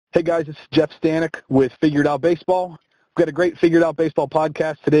Hey guys, this is Jeff Stanek with Figured Out Baseball. We've got a great Figured Out Baseball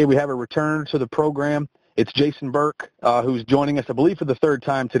podcast today. We have a return to the program. It's Jason Burke, who's joining us, I believe, for the third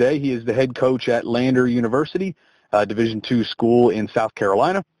time today. He is the head coach at Lander University, Division II school in South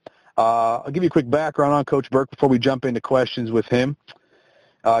Carolina. I'll give you a quick background on Coach Burke before we jump into questions with him.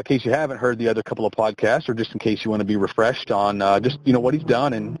 In case you haven't heard the other couple of podcasts, or just in case you want to be refreshed on what he's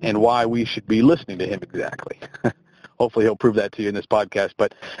done and why we should be listening to him exactly. Hopefully he'll prove that to you in this podcast.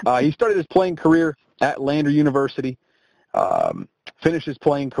 But he started his playing career at Lander University, finished his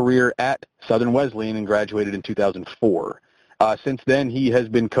playing career at Southern Wesleyan, and graduated in 2004. Since then, he has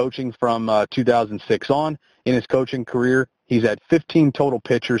been coaching from 2006 on. In his coaching career, he's had 15 total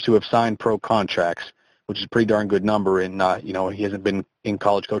pitchers who have signed pro contracts, which is a pretty darn good number, and he hasn't been in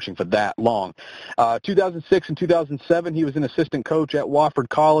college coaching for that long. 2006 and 2007, he was an assistant coach at Wofford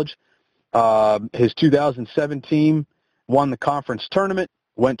College. His 2007 team won the conference tournament,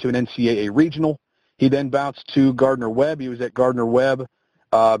 went to an NCAA regional. He then bounced to Gardner-Webb. He was at Gardner-Webb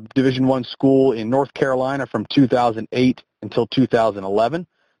Division I school in North Carolina from 2008 until 2011.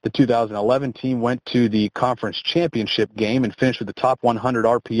 The 2011 team went to the conference championship game and finished with the top 100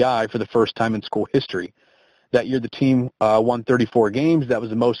 RPI for the first time in school history. That year, the team won 34 games. That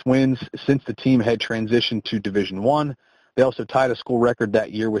was the most wins since the team had transitioned to Division I. They also tied a school record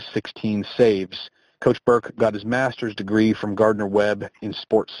that year with 16 saves. Coach Burke got his master's degree from Gardner-Webb in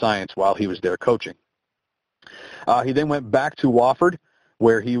sports science while he was there coaching. He then went back to Wofford,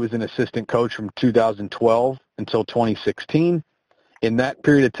 where he was an assistant coach from 2012 until 2016. In that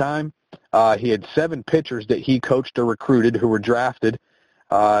period of time, he had 7 pitchers that he coached or recruited who were drafted.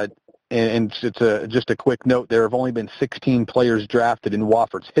 And just a quick note, there have only been 16 players drafted in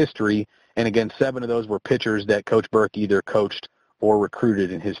Wofford's history, and again, 7 of those were pitchers that Coach Burke either coached or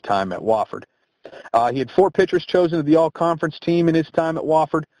recruited in his time at Wofford. He had 4 pitchers chosen to the all-conference team in his time at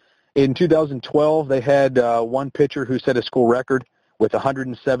Wofford. In 2012, they had 1 pitcher who set a school record with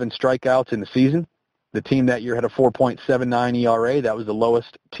 107 strikeouts in the season. The team that year had a 4.79 ERA. That was the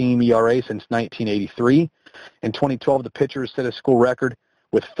lowest team ERA since 1983. In 2012, the pitchers set a school record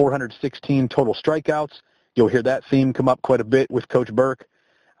with 416 total strikeouts. You'll hear that theme come up quite a bit with Coach Burke.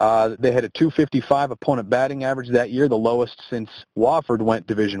 They had a 255 opponent batting average that year, the lowest since Wofford went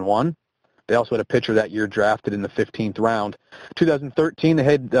Division I. They also had a pitcher that year drafted in the 15th round. 2013, they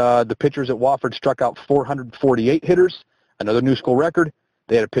had the pitchers at Wofford struck out 448 hitters, another new school record.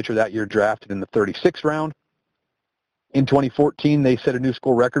 They had a pitcher that year drafted in the 36th round. In 2014, they set a new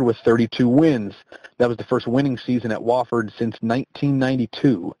school record with 32 wins. That was the first winning season at Wofford since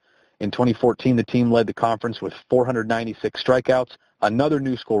 1992. In 2014, the team led the conference with 496 strikeouts, another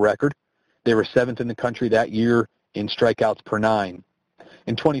new school record. They were 7th in the country that year in strikeouts per 9.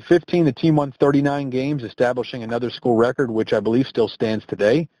 In 2015, the team won 39 games, establishing another school record, which I believe still stands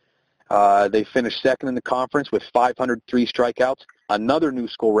today. They finished 2nd in the conference with 503 strikeouts, another new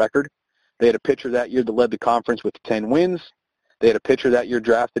school record. They had a pitcher that year that led the conference with 10 wins. They had a pitcher that year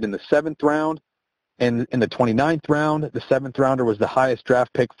drafted in the 7th round. And in the 29th round, the 7th rounder was the highest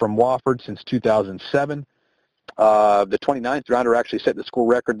draft pick from Wofford since 2007. The 29th rounder actually set the school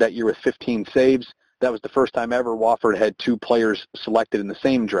record that year with 15 saves. That was the first time ever Wofford had 2 players selected in the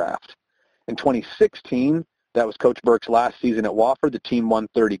same draft. In 2016, that was Coach Burke's last season at Wofford. The team won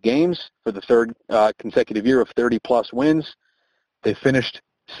 30 games for the third consecutive year of 30-plus wins. They finished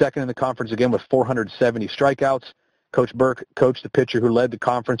 2nd in the conference again with 470 strikeouts. Coach Burke coached the pitcher who led the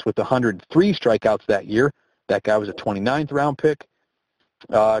conference with 103 strikeouts that year. That guy was a 29th round pick.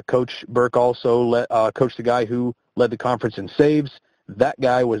 Coach Burke also coached the guy who led the conference in saves. That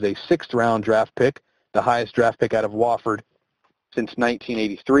guy was a 6th round draft pick, the highest draft pick out of Wofford since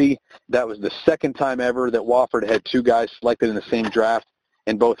 1983. That was the 2nd time ever that Wofford had 2 guys selected in the same draft,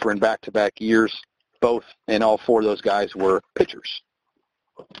 and both were in back-to-back years. Both and all 4 of those guys were pitchers.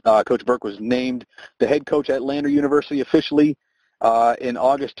 Coach Burke was named the head coach at Lander University officially in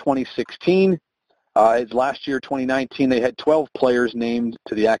August 2016. His last year, 2019, they had 12 players named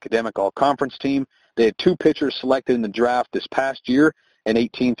to the academic all-conference team. They had 2 pitchers selected in the draft this past year, an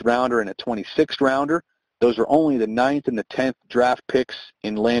 18th rounder and a 26th rounder. Those are only the 9th and the 10th draft picks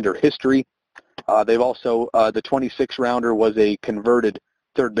in Lander history. They've also, the 26th rounder was a converted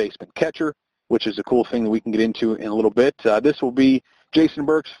third baseman catcher, which is a cool thing that we can get into in a little bit. This will be Jason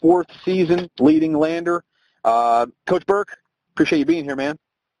Burke's 4th season leading Lander. Coach Burke, appreciate you being here, man.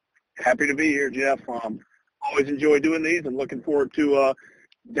 Happy to be here, Jeff. Always enjoy doing these and looking forward to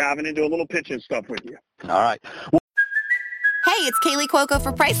diving into a little pitching stuff with you. All right. Hey, it's Kaylee Cuoco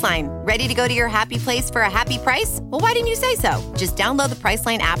for Priceline. Ready to go to your happy place for a happy price? Well, why didn't you say so? Just download the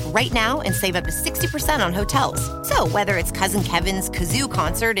Priceline app right now and save up to 60% on hotels. So whether it's Cousin Kevin's Kazoo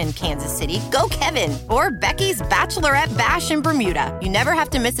Concert in Kansas City, go Kevin, or Becky's Bachelorette Bash in Bermuda, you never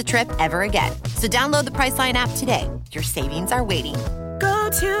have to miss a trip ever again. So download the Priceline app today. Your savings are waiting. Go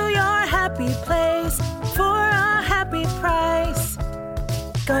to your happy place for a happy price.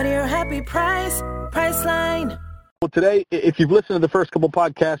 Go to your happy price, Priceline. Well, today, if you've listened to the first couple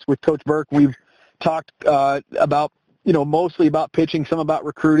podcasts with Coach Burke, we've talked about, mostly about pitching, some about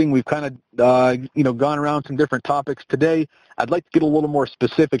recruiting. We've kind of, gone around some different topics. Today, I'd like to get a little more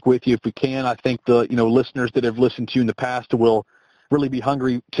specific with you if we can. I think the, listeners that have listened to you in the past will really be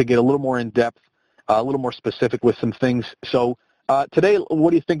hungry to get a little more in-depth, a little more specific with some things. So today,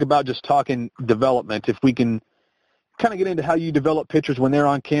 what do you think about just talking development? If we can kind of get into how you develop pitchers when they're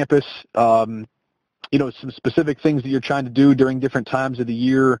on campus, some specific things that you're trying to do during different times of the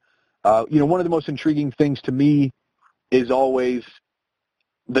year. One of the most intriguing things to me is always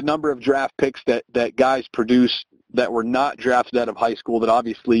the number of draft picks that guys produce that were not drafted out of high school that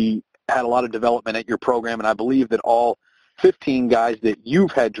obviously had a lot of development at your program. And I believe that all 15 guys that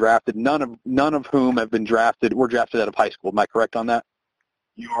you've had drafted, none of whom were drafted out of high school. Am I correct on that?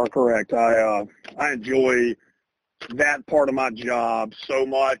 You are correct. I enjoy that part of my job so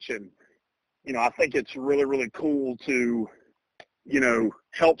much, and I think it's really, really cool to,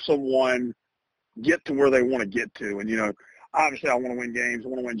 help someone get to where they want to get to. And, obviously I want to win games, I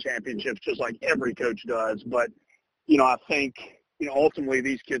want to win championships just like every coach does. But, I think, ultimately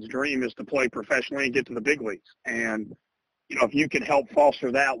these kids' dream is to play professionally and get to the big leagues. And, if you can help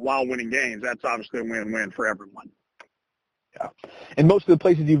foster that while winning games, that's obviously a win-win for everyone. Yeah. And most of the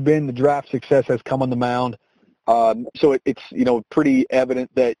places you've been, the draft success has come on the mound. So it's, pretty evident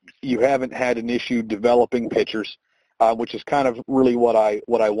that you haven't had an issue developing pitchers, which is kind of really what I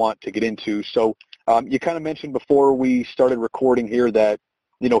want to get into. So you kind of mentioned before we started recording here that,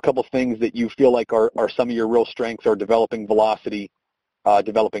 a couple things that you feel like are some of your real strengths are developing velocity,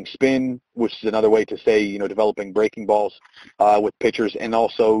 developing spin, which is another way to say, developing breaking balls with pitchers, and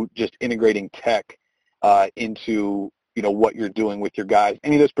also just integrating tech into, what you're doing with your guys.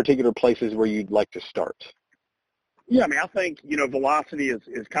 Any of those particular places where you'd like to start? Yeah, I think, velocity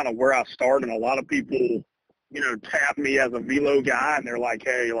is kind of where I start, and a lot of people, tap me as a velo guy, and they're like,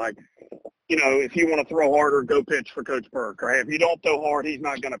 hey, if you want to throw harder, go pitch for Coach Burke. Or, hey, if you don't throw hard, he's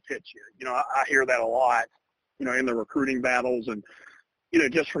not going to pitch you. I hear that a lot, in the recruiting battles, and,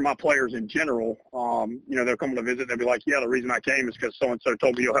 just for my players in general, they'll come to visit, and they'll be like, yeah, the reason I came is because so-and-so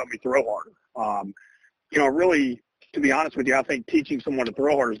told me you'll help me throw harder. Really, to be honest with you, I think teaching someone to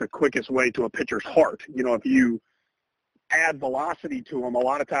throw hard is the quickest way to a pitcher's heart. If you add velocity to them, a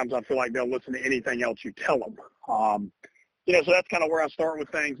lot of times I feel like they'll listen to anything else you tell them. So that's kind of where I start with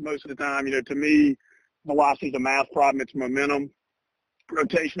things most of the time. To me, velocity is a math problem. It's momentum,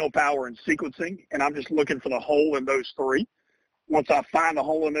 rotational power, and sequencing, and I'm just looking for the hole in those three. Once I find the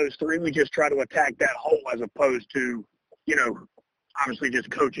hole in those three, we just try to attack that hole as opposed to, obviously just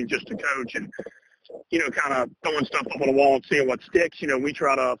coaching just to coach and, kind of throwing stuff up on the wall and seeing what sticks. We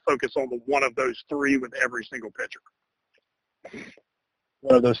try to focus on the one of those three with every single pitcher.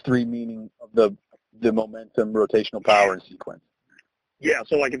 One of those three meaning of the momentum, rotational power, and sequence. Yeah,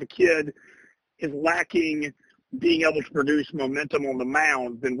 so like if a kid is lacking being able to produce momentum on the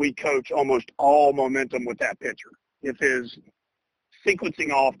mound, then we coach almost all momentum with that pitcher. If his sequencing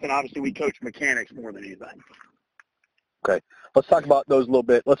off, then obviously we coach mechanics more than anything. Okay, let's talk about those a little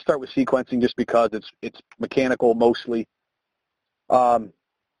bit. Let's start with sequencing just because it's mechanical mostly. When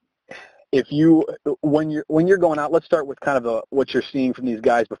you're going out, let's start with kind of what you're seeing from these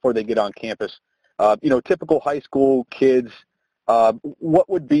guys before they get on campus. Typical high school kids.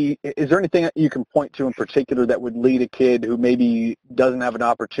 Is there anything that you can point to in particular that would lead a kid who maybe doesn't have an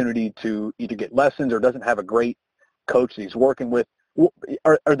opportunity to either get lessons or doesn't have a great coach that he's working with?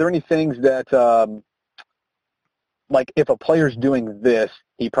 Are there any things that, like if a player's doing this,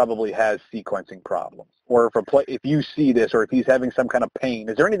 he probably has sequencing problems? Or if you see this, or if he's having some kind of pain,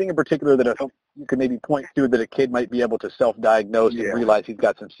 is there anything in particular that you could maybe point to that a kid might be able to self-diagnose and realize he's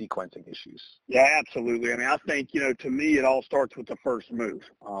got some sequencing issues? Yeah, absolutely. I think, to me, it all starts with the first move.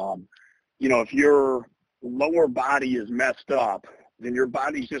 If your lower body is messed up, then your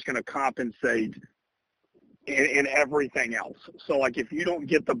body's just going to compensate in everything else. So, like, if you don't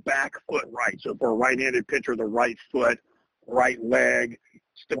get the back foot right, so for a right-handed pitcher, the right foot, right leg,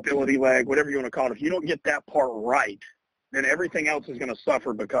 stability leg, whatever you want to call it, if you don't get that part right, then everything else is going to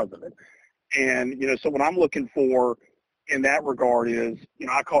suffer because of it. And, so what I'm looking for in that regard is,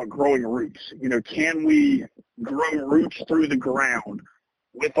 I call it growing roots. Can we grow roots through the ground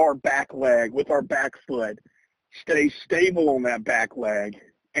with our back leg, with our back foot, stay stable on that back leg,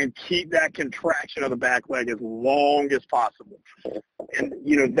 and keep that contraction of the back leg as long as possible. And,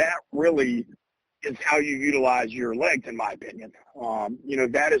 that really is how you utilize your legs, in my opinion.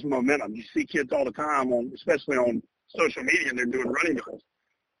 That is momentum. You see kids all the time, especially on social media, and they're doing running guns.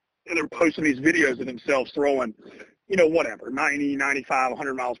 And they're posting these videos of themselves throwing, 90, 95,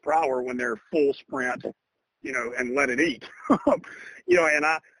 100 miles per hour when they're full sprint, and let it eat. And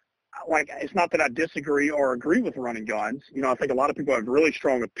it's not that I disagree or agree with running guns. I think a lot of people have really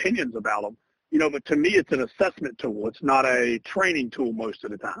strong opinions about them. But to me, it's an assessment tool. It's not a training tool most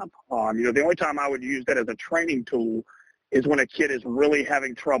of the time. The only time I would use that as a training tool is when a kid is really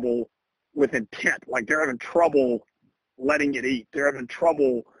having trouble with intent. Like they're having trouble letting it eat. They're having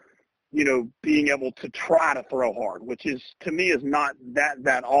trouble, being able to try to throw hard, which is, to me, is not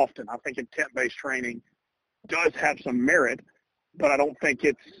that often. I think intent-based training does have some merit, but I don't think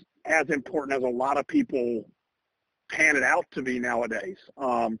it's as important as a lot of people pan it out to be nowadays.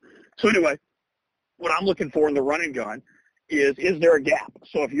 So anyway, what I'm looking for in the running gun is there a gap?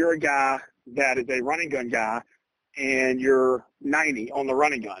 So if you're a guy that is a running gun guy and you're 90 on the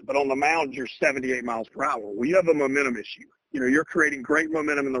running gun, but on the mound you're 78 miles per hour, well, you have a momentum issue. You're creating great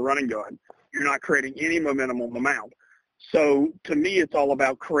momentum in the running gun. You're not creating any momentum on the mound. So to me, it's all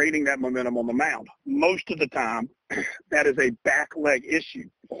about creating that momentum on the mound. Most of the time, that is a back leg issue.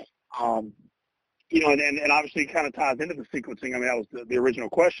 And obviously it kind of ties into the sequencing. I mean, that was the original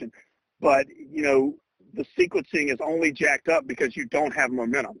question. But, the sequencing is only jacked up because you don't have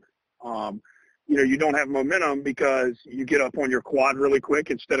momentum. You don't have momentum because you get up on your quad really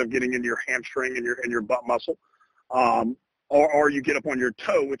quick instead of getting into your hamstring and your butt muscle. Or you get up on your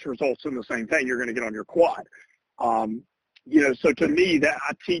toe, which results in the same thing. You're going to get on your quad. So to me, that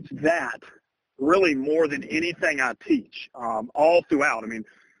I teach that really more than anything I teach all throughout. I mean,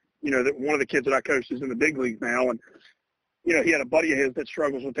 one of the kids that I coach is in the big leagues now, and he had a buddy of his that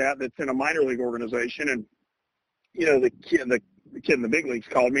struggles with that's in a minor league organization, and the kid in the big leagues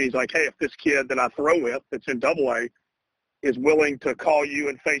called me. He's like, hey, if this kid that I throw with that's in AA is willing to call you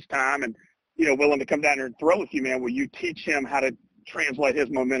and FaceTime and willing to come down here and throw with you, man, will you teach him how to translate his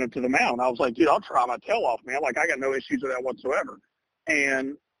momentum to the mound? I was like, dude, I'll try my tail off, man. Like, I got no issues with that whatsoever.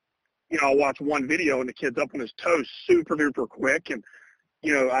 And, I watched one video and the kid's up on his toes super duper quick. And,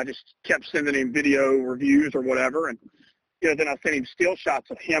 I just kept sending him video reviews or whatever. And, then I sent him still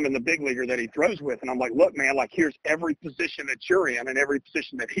shots of him and the big leaguer that he throws with. And I'm like, look, man, like, here's every position that you're in and every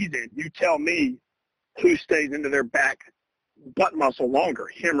position that he's in. You tell me who stays into their back butt muscle longer,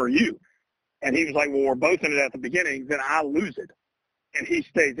 him or you. And he was like, well, we're both in it at the beginning, then I lose it. And he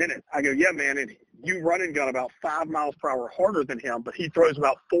stays in it. I go, yeah, man, and you run and gun about 5 miles per hour harder than him, but he throws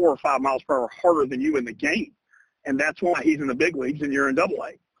about 4 or 5 miles per hour harder than you in the game. And that's why he's in the big leagues and you're in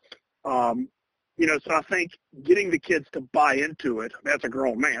AA. So I think getting the kids to buy into it, that's a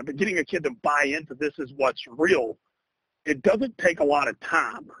grown man, but getting a kid to buy into this is what's real, it doesn't take a lot of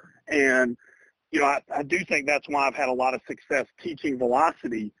time. And, I do think that's why I've had a lot of success teaching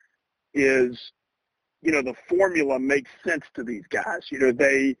velocity is, the formula makes sense to these guys.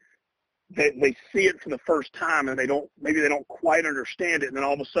 They see it for the first time and they don't quite understand it. And then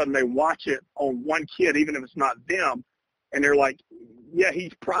all of a sudden they watch it on one kid, even if it's not them. And they're like, yeah,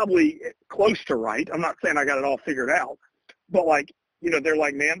 he's probably close to right. I'm not saying I got it all figured out, but they're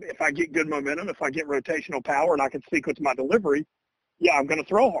like, man, if I get good momentum, if I get rotational power and I can sequence my delivery, yeah, I'm going to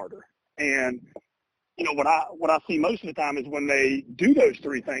throw harder. And, what I see most of the time is when they do those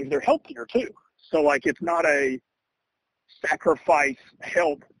three things, they're healthier too. So it's not a sacrifice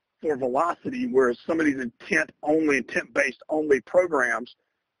health for velocity, whereas some of these intent-based only programs,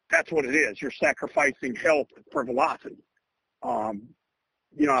 that's what it is. You're sacrificing health for velocity.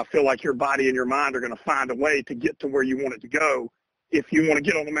 I feel like your body and your mind are going to find a way to get to where you want it to go if you want to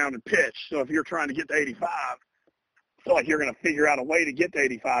get on the mound and pitch. So if you're trying to get to 85, I feel like you're going to figure out a way to get to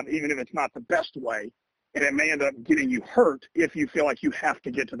 85, even if it's not the best way. And it may end up getting you hurt if you feel like you have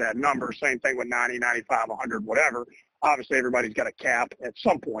to get to that number. Same thing with 90, 95, 100, whatever. Obviously, everybody's got a cap at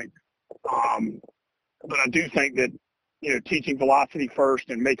some point. But I do think that, teaching velocity first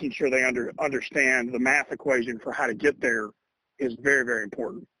and making sure they understand the math equation for how to get there is very, very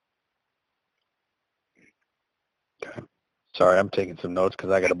important. Okay. Sorry, I'm taking some notes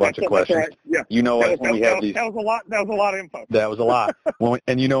because I got a bunch of questions. Right. Yeah. When we have these, that was a lot of info. That was a lot. When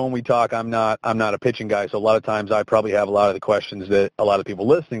we talk, I'm not a pitching guy, so a lot of times I probably have a lot of the questions that a lot of people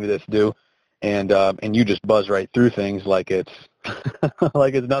listening to this do, and you just buzz right through things like it's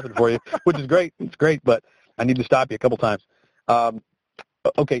like it's nothing for you, which is great. It's great, but I need to stop you a couple times.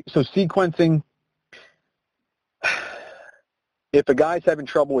 Okay, so sequencing. if a guy's having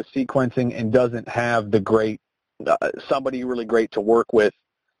trouble with sequencing and doesn't have the great somebody really great to work with,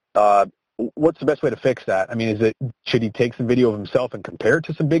 what's the best way to fix that? I mean, should he take some video of himself and compare it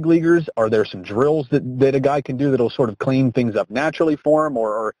to some big leaguers? Are there some drills that a guy can do that'll sort of clean things up naturally for him,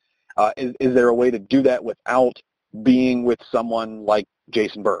 or is there a way to do that without being with someone like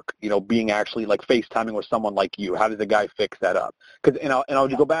Jason Burke? Being actually like FaceTiming with someone like you. How does a guy fix that up? Because I'll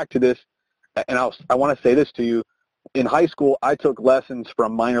go back to this, and I want to say this to you. In high school, I took lessons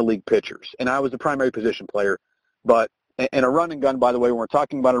from minor league pitchers, and I was a primary position player. But in a run and gun, by the way, when we're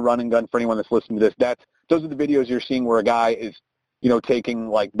talking about a run and gun, for anyone that's listening to this, those are the videos you're seeing where a guy is, taking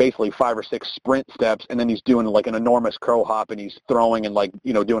like basically 5 or 6 sprint steps, and then he's doing like an enormous crow hop, and he's throwing and like,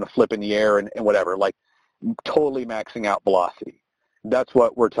 doing a flip in the air and whatever, like totally maxing out velocity. That's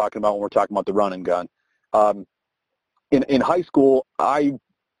what we're talking about when we're talking about the run and gun. In high school,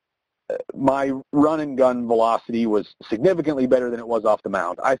 my run and gun velocity was significantly better than it was off the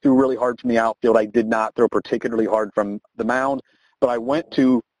mound. I threw really hard from the outfield. I did not throw particularly hard from the mound, but I went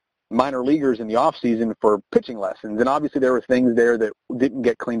to minor leaguers in the off season for pitching lessons, and obviously there were things there that didn't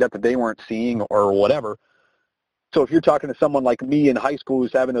get cleaned up that they weren't seeing or whatever. So if you're talking to someone like me in high school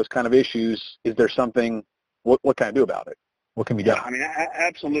who's having those kind of issues, is there something, what can I do about it? What can be done? Yeah, I mean,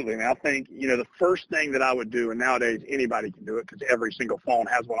 absolutely. I mean, I think, the first thing that I would do, and nowadays anybody can do it because every single phone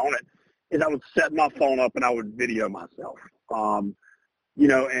has one on it, is I would set my phone up and I would video myself. And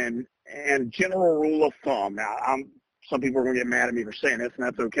general rule of thumb, now some people are going to get mad at me for saying this, and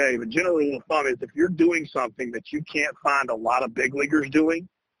that's okay, but general rule of thumb is if you're doing something that you can't find a lot of big leaguers doing,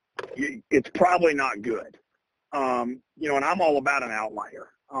 it's probably not good. And I'm all about an outlier.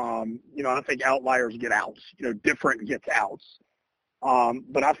 I think outliers get outs, different gets outs.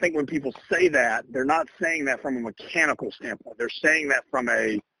 But I think when people say that, they're not saying that from a mechanical standpoint. They're saying that from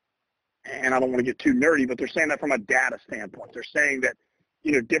and I don't want to get too nerdy, but they're saying that from a data standpoint. They're saying that,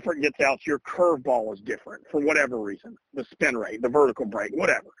 different gets outs, your curveball is different for whatever reason, the spin rate, the vertical break,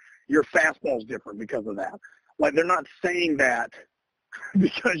 whatever. Your fastball is different because of that. Like, they're not saying that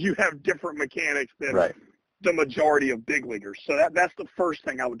because you have different mechanics than right. the majority of big leaguers. So that's the first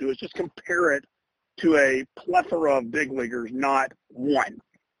thing I would do is just compare it to a plethora of big leaguers, not one.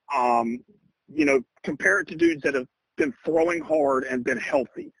 Compare it to dudes that have been throwing hard and been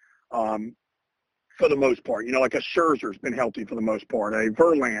healthy. For the most part, like a Scherzer's been healthy for the most part, a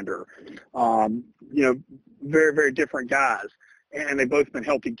Verlander, very, very different guys, and they've both been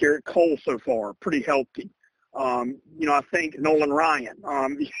healthy. Garrett Cole so far, pretty healthy. I think Nolan Ryan,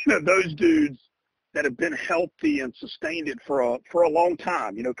 those dudes that have been healthy and sustained it for a long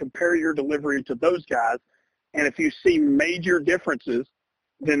time. Compare your delivery to those guys, and if you see major differences,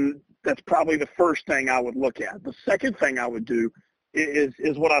 then that's probably the first thing I would look at. The second thing I would do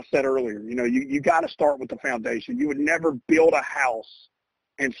is what I said earlier. You got to start with the foundation. You would never build a house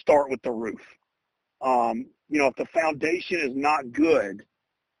and start with the roof. If the foundation is not good,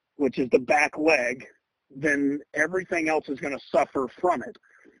 which is the back leg, then everything else is going to suffer from it.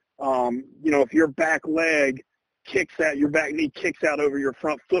 If your back leg your back knee kicks out over your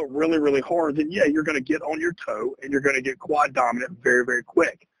front foot really, really hard, then yeah, you're going to get on your toe and you're going to get quad dominant very, very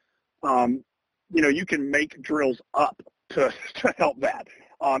quick. You can make drills up to help that.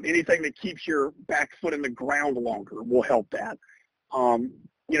 Anything that keeps your back foot in the ground longer will help that.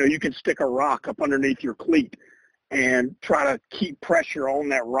 You can stick a rock up underneath your cleat and try to keep pressure on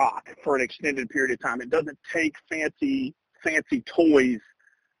that rock for an extended period of time. It doesn't take fancy toys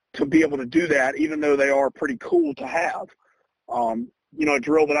to be able to do that, even though they are pretty cool to have. A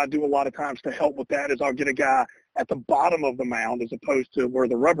drill that I do a lot of times to help with that is I'll get a guy at the bottom of the mound as opposed to where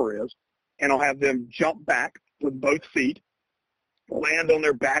the rubber is, and I'll have them jump back with both feet, land on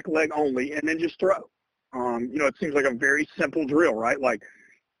their back leg only, and then just throw. It seems like a very simple drill, right? But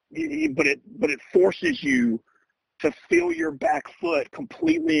it forces you to feel your back foot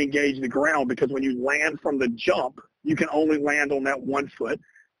completely engage the ground, because when you land from the jump, you can only land on that one foot,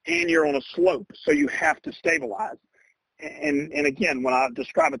 and you're on a slope, so you have to stabilize. And again, when I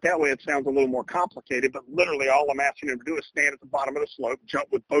describe it that way, it sounds a little more complicated, but literally all I'm asking them to do is stand at the bottom of the slope, jump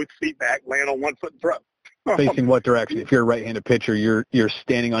with both feet back, land on one foot, and throw. Facing what direction? If you're a right-handed pitcher, you're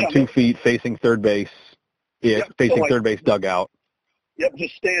standing on 2 feet facing third base. Yeah, facing third base dugout. Yep,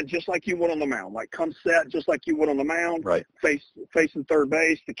 just stand just like you would on the mound. Like, come set just like you would on the mound. Right. Facing third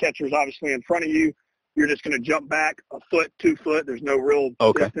base. The catcher's obviously in front of you. You're just going to jump back a foot, 2 foot. There's no real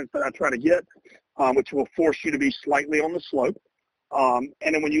distance that I try to get, which will force you to be slightly on the slope. And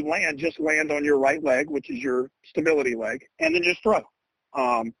then when you land, just land on your right leg, which is your stability leg, and then just throw.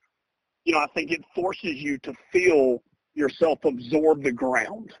 I think it forces you to feel yourself absorb the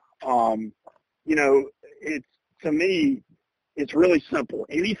ground. It's to me, it's really simple.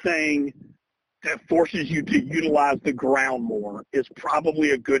 Anything that forces you to utilize the ground more is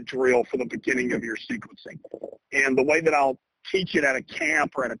probably a good drill for the beginning of your sequencing. And the way that I'll teach it at a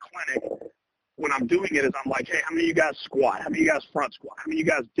camp or at a clinic when I'm doing it is I'm like, hey, how many of you guys squat? How many of you guys front squat? How many of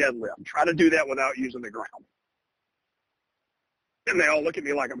you guys deadlift? Try to do that without using the ground. And they all look at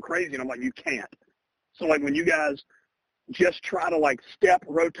me like I'm crazy, and I'm like, you can't. So, like, when you guys just try to, like, step,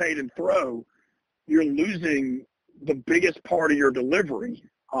 rotate, and throw, you're losing the biggest part of your delivery.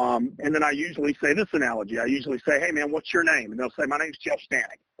 And then I usually say this analogy. I usually say, hey, man, what's your name? And they'll say, my name's Jeff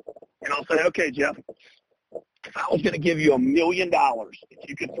Stanek. And I'll say, okay, Jeff, if I was going to give you $1 million, if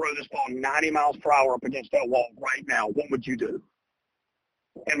you could throw this ball 90 miles per hour up against that wall right now, what would you do?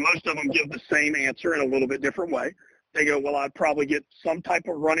 And most of them give the same answer in a little bit different way. They go, well, I'd probably get some type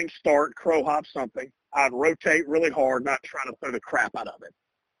of running start, crow hop something. I'd rotate really hard, not try to throw the crap out of it.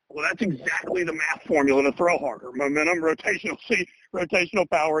 Well, that's exactly the math formula to throw harder. Momentum, rotational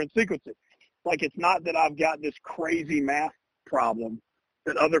power, and sequencing. Like, it's not that I've got this crazy math problem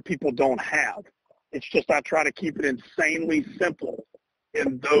that other people don't have. It's just I try to keep it insanely simple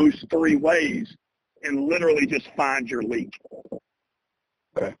in those three ways and literally just find your leak.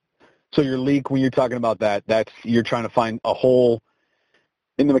 Okay. So your leak, when you're talking about that, that's you're trying to find a hole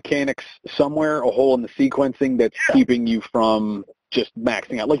in the mechanics somewhere, a hole in the sequencing that's keeping you from just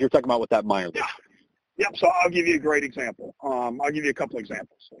maxing out, like you're talking about with that minor league. Yeah. Yep, so I'll give you a great example. I'll give you a couple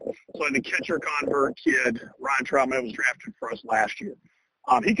examples. So the catcher convert kid, Ryan Troutman, was drafted for us last year.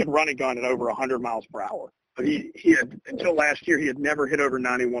 He could run a gun at over 100 miles per hour. But he had, until last year, he had never hit over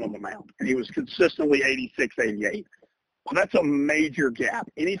 91 on the mound. And he was consistently 86, 88. Well, that's a major gap.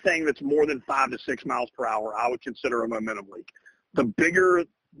 Anything that's more than 5 to 6 miles per hour, I would consider a momentum leak. The bigger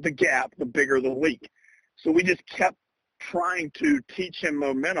the gap, the bigger the leak. So we just kept trying to teach him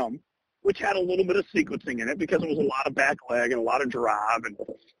momentum, which had a little bit of sequencing in it because it was a lot of back leg and a lot of drive and,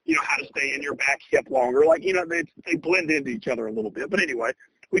 you know, how to stay in your back hip longer. Like, you know, they blend into each other a little bit. But anyway,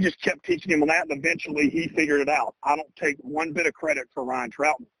 we just kept teaching him on that, and eventually he figured it out. I don't take one bit of credit for Ryan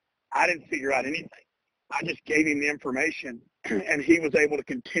Troutman. I didn't figure out anything. I just gave him the information, and he was able to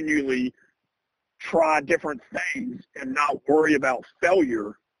continually try different things and not worry about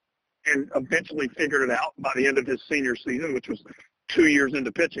failure, and eventually figured it out. By the end of his senior season, which was 2 years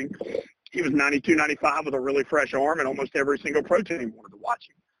into pitching, he was 92, 95 with a really fresh arm, and almost every single pro team wanted to watch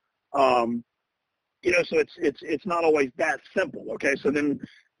him. You know, so it's not always that simple. Okay, so then,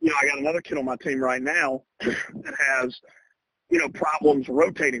 you know, I got another kid on my team right now that has, you know, problems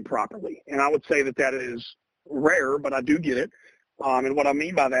rotating properly, and I would say that is rare, but I do get it. And what I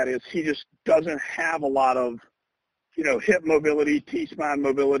mean by that is he just doesn't have a lot of, you know, hip mobility, T-spine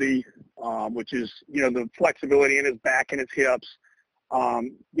mobility, which is, you know, the flexibility in his back and his hips.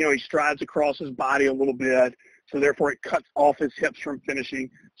 You know, he strides across his body a little bit, so therefore it cuts off his hips from finishing.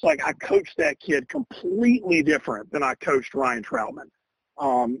 So, like, I coached that kid completely different than I coached Ryan Troutman.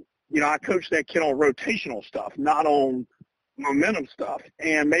 You know, I coached that kid on rotational stuff, not on momentum stuff.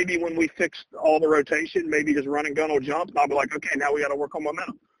 And maybe when we fixed all the rotation, maybe his run and gun will jump, and I'll be like, okay, now we got to work on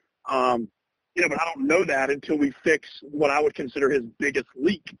momentum. You know, but I don't know that until we fix what I would consider his biggest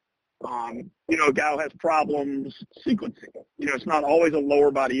leak. You know, a guy who has problems sequencing. You know, it's not always a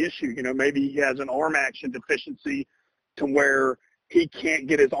lower body issue. You know, maybe he has an arm action deficiency to where he can't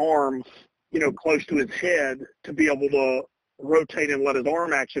get his arm, you know, close to his head to be able to rotate and let his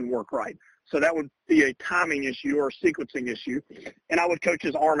arm action work right. So that would be a timing issue or a sequencing issue. And I would coach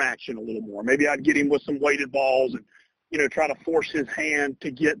his arm action a little more. Maybe I'd get him with some weighted balls and, you know, try to force his hand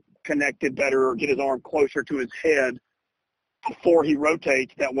to get connected better or get his arm closer to his head before he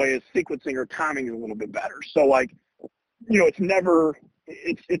rotates. That way his sequencing or timing is a little bit better. So, like, you know, it's never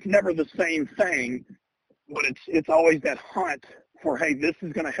the same thing, but it's always that hunt for, hey, this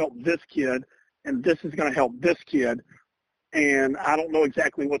is going to help this kid and this is going to help this kid. And I don't know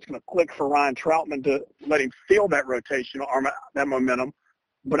exactly what's going to click for Ryan Troutman to let him feel that rotation or that momentum,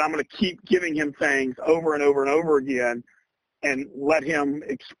 but I'm going to keep giving him things over and over and over again and let him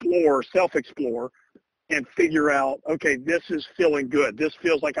explore, self-explore, and figure out, okay, this is feeling good. This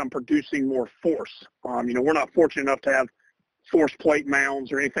feels like I'm producing more force. You know, we're not fortunate enough to have force plate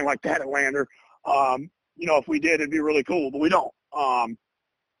mounds or anything like that at Lander. You know, if we did, it'd be really cool, but we don't.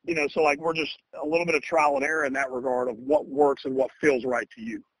 You know, so, like, we're just a little bit of trial and error in that regard of what works and what feels right to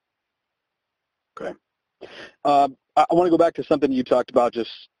you. Okay. I want to go back to something you talked about, just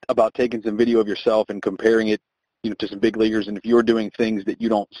about taking some video of yourself and comparing it, you know, to some big leaguers. And if you're doing things that you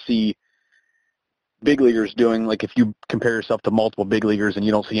don't see big leaguers doing, like if you compare yourself to multiple big leaguers and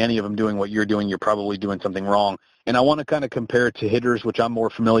you don't see any of them doing what you're doing, you're probably doing something wrong. And I want to kind of compare it to hitters, which I'm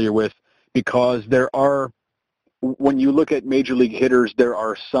more familiar with, because there are when you look at major league hitters, there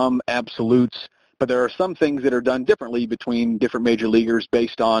are some absolutes, but there are some things that are done differently between different major leaguers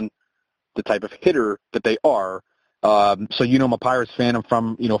based on the type of hitter that they are. So I'm a Pirates fan. I'm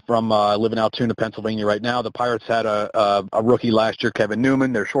from live in Altoona, Pennsylvania right now. The Pirates had a rookie last year, Kevin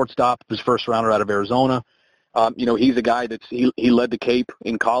Newman, their shortstop, his first rounder out of Arizona. He's a guy he led the Cape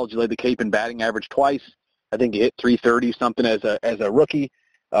in college. He led the Cape in batting average twice. I think he hit 330 something as a rookie.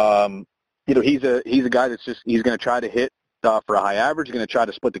 He's a guy he's going to try to hit for a high average. He's going to try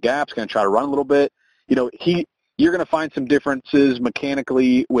to split the gaps. Going to try to run a little bit. You're going to find some differences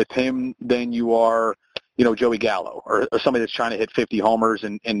mechanically with him than you are, Joey Gallo or somebody that's trying to hit 50 homers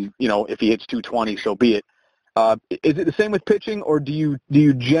and if he hits 220, so be it. Is it the same with pitching, or do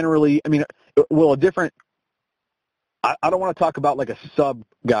you generally? Will a different? I don't want to talk about like a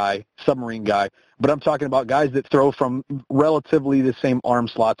submarine guy, but I'm talking about guys that throw from relatively the same arm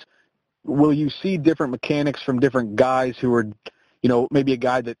slots. Will you see different mechanics from different guys who are, maybe a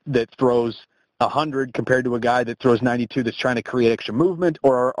guy that throws 100 compared to a guy that throws 92 that's trying to create extra movement,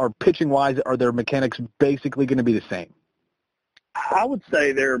 or are pitching-wise, are their mechanics basically going to be the same? I would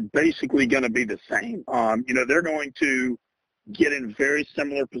say they're basically going to be the same. They're going to get in very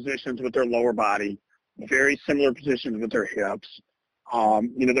similar positions with their lower body, very similar positions with their hips.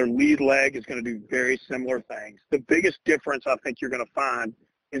 Their lead leg is going to do very similar things. The biggest difference I think you're going to find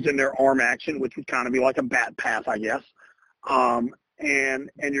is in their arm action, which would kind of be like a bat path, I guess. And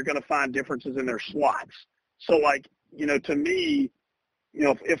you're going to find differences in their slots. So, to me,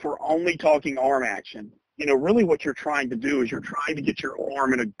 if we're only talking arm action, really what you're trying to do is you're trying to get your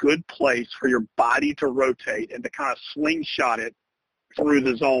arm in a good place for your body to rotate and to kind of slingshot it through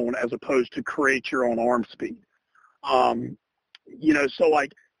the zone as opposed to create your own arm speed.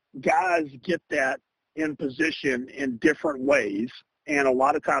 Guys get that in position in different ways. And a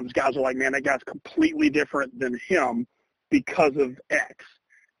lot of times guys are like, man, that guy's completely different than him because of X.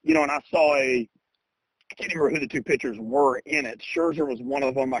 And I saw I can't remember who the two pitchers were in it. Scherzer was one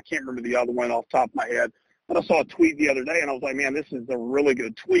of them. I can't remember the other one off the top of my head. But I saw a tweet the other day, and I was like, man, this is a really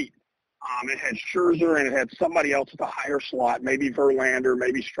good tweet. It had Scherzer, and it had somebody else at the higher slot, maybe Verlander,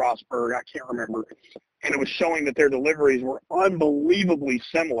 maybe Strasburg. I can't remember. And it was showing that their deliveries were unbelievably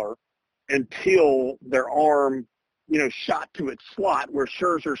similar until their arm, shot to its slot, where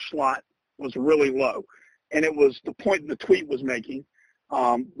Scherzer's slot was really low. And it was the point the tweet was making,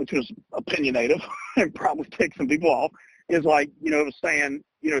 which was opinionative and probably take some people off, is like, it was saying,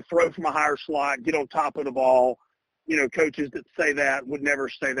 throw from a higher slot, get on top of the ball. Coaches that say that would never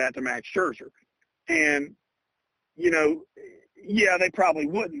say that to Max Scherzer. And, they probably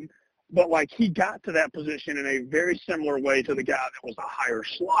wouldn't. But, he got to that position in a very similar way to the guy that was a higher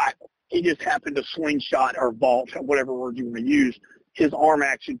slot. He just happened to slingshot or vault, whatever word you want to use, his arm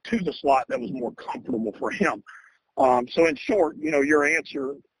action to the slot that was more comfortable for him. So, in short, your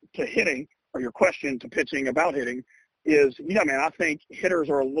answer to hitting, or your question to pitching about hitting, is, I think hitters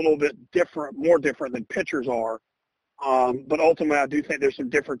are a little bit more different than pitchers are. But ultimately, I do think there's some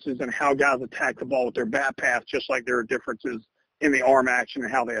differences in how guys attack the ball with their bat path, just like there are differences in the arm action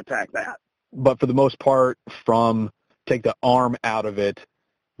and how they attack that. But for the most part, take the arm out of it,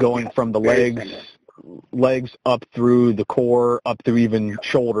 going from the legs up through the core, up through even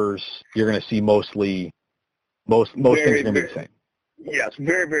shoulders, you're going to see most things are going to be the same. Yes,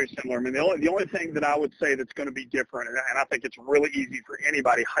 very, very similar. The only thing that I would say that's going to be different, and I think it's really easy for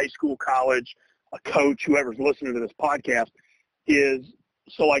anybody, high school, college, a coach, whoever's listening to this podcast, is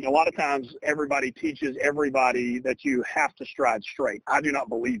a lot of times everybody teaches everybody that you have to stride straight. I do not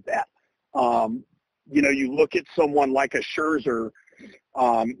believe that. You look at someone like a Scherzer,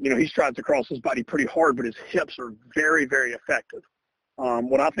 he strides across his body pretty hard, but his hips are very, very effective.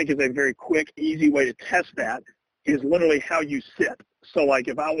 What I think is a very quick, easy way to test that is literally how you sit. So,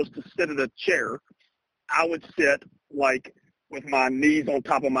 if I was to sit in a chair, I would sit, with my knees on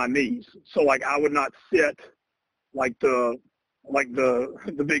top of my knees. So, I would not sit like the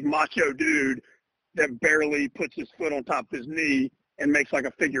big macho dude that barely puts his foot on top of his knee and makes like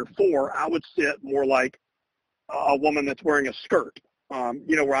a figure four. I would sit more like a woman that's wearing a skirt,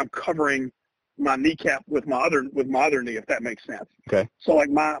 where I'm covering my kneecap with my other knee, if that makes sense. Okay. So,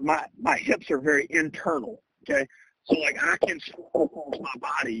 my hips are very internal, okay? So, I can scroll across my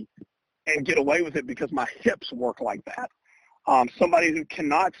body and get away with it because my hips work like that. Somebody who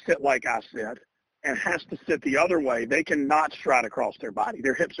cannot sit like I sit and has to sit the other way, they cannot stride across their body.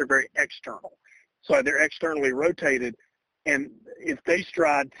 Their hips are very external. So they're externally rotated, and if they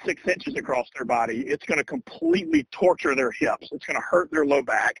stride 6 inches across their body, it's going to completely torture their hips. It's going to hurt their low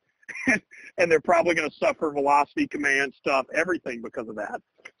back, and they're probably going to suffer velocity, command stuff, everything because of that.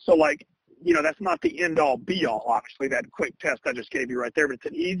 So, that's not the end-all, be-all, obviously, that quick test I just gave you right there, but it's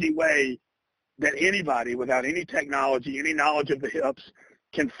an easy way that anybody without any technology, any knowledge of the hips,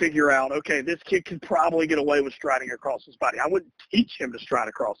 can figure out, okay, this kid can probably get away with striding across his body. I wouldn't teach him to stride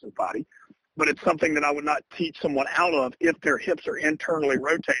across his body, but it's something that I would not teach someone out of if their hips are internally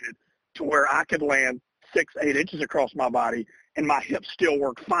rotated to where I could land 6-8 inches across my body and my hips still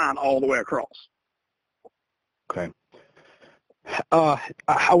work fine all the way across. Okay.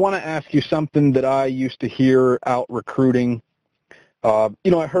 I want to ask you something that I used to hear out recruiting. I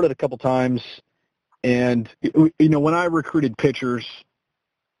heard it a couple times, and when I recruited pitchers,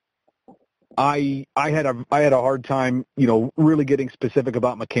 I had a hard time, really getting specific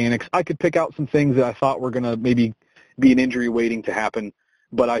about mechanics. I could pick out some things that I thought were going to maybe be an injury waiting to happen,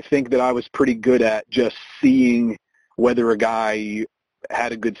 but I think that I was pretty good at just seeing whether a guy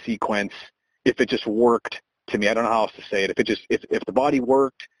had a good sequence, if it just worked to me. I don't know how else to say it. If the body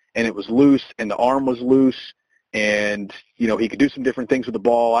worked and it was loose and the arm was loose and, he could do some different things with the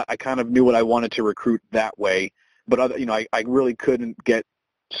ball, I kind of knew what I wanted to recruit that way. But, I really couldn't get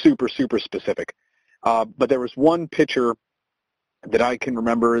super, super specific. But there was one pitcher that I can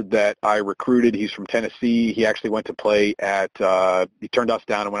remember that I recruited. He's from Tennessee. He actually went to play he turned us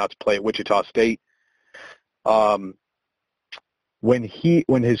down and went out to play at Wichita State. When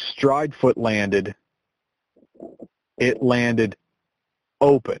his stride foot landed, it landed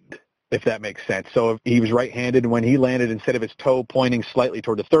opened, if that makes sense. So he was right-handed, and when he landed, instead of his toe pointing slightly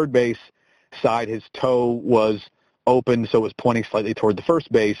toward the third base side, his toe was open, so it was pointing slightly toward the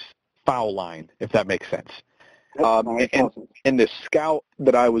first base foul line, if that makes sense. And the scout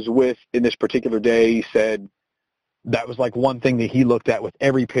that I was with in this particular day said that was like one thing that he looked at with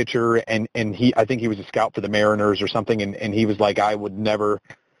every pitcher, and I think he was a scout for the Mariners or something, and he was like, I would never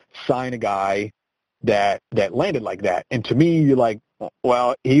sign a guy that landed like that. And to me, you're like,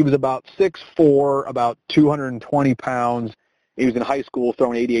 well, he was about 6'4", about 220 pounds. He was in high school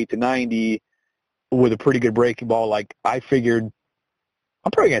throwing 88 to 90 with a pretty good breaking ball. Like, I figured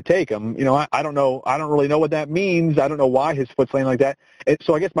I'm probably going to take him. I don't know. I don't really know what that means. I don't know why his foot's laying like that. And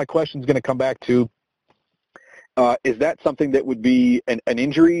so I guess my question is going to come back to, is that something that would be an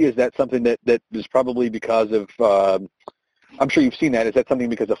injury? Is that something that is probably because of, I'm sure you've seen that. Is that something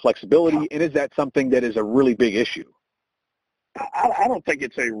because of flexibility? And is that something that is a really big issue? I don't think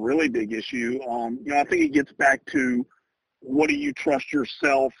it's a really big issue. I think it gets back to, what do you trust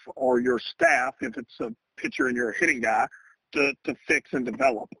yourself or your staff, if it's a pitcher and you're a hitting guy, to fix and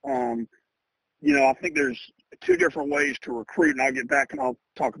develop? I think there's two different ways to recruit, and I'll get back and I'll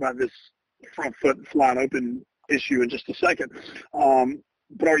talk about this front foot flying open issue in just a second.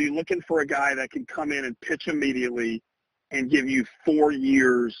 But are you looking for a guy that can come in and pitch immediately and give you 4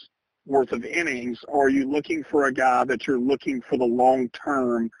 years worth of innings, or are you looking for a guy that you're looking for the long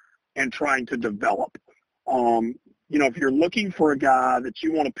term and trying to develop? If you're looking for a guy that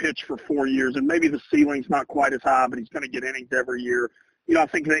you want to pitch for 4 years, and maybe the ceiling's not quite as high, but he's going to get innings every year, I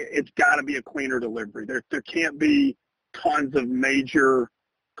think that it's got to be a cleaner delivery. There can't be tons of major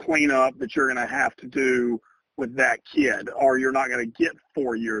cleanup that you're going to have to do with that kid, or you're not going to get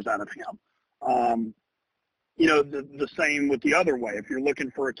 4 years out of him. The same with the other way. If you're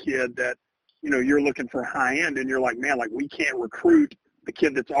looking for a kid that, you're looking for high end, and you're like, man, like, we can't recruit the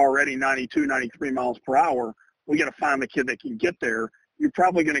kid that's already 92, 93 miles per hour. We got to find the kid that can get there. You're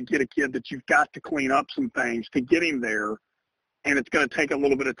probably going to get a kid that you've got to clean up some things to get him there, and it's going to take a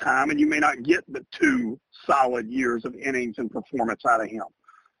little bit of time, and you may not get but 2 solid years of innings and performance out of him.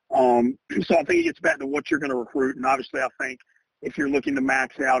 So I think it gets back to what you're going to recruit, and obviously I think if you're looking to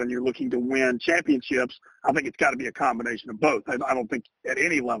max out and you're looking to win championships, I think it's got to be a combination of both. I don't think at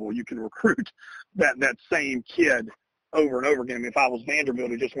any level you can recruit that same kid over and over again. If I was Vanderbilt,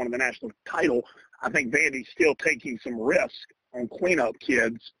 who just won the national title, I think Vandy's still taking some risk on cleanup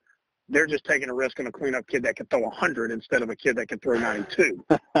kids. They're just taking a risk on a cleanup kid that can throw 100 instead of a kid that can throw 92.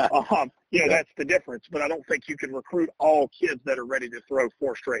 That's the difference. But I don't think you can recruit all kids that are ready to throw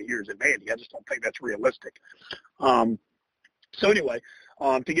 4 straight years at Vandy. I just don't think that's realistic. So anyway,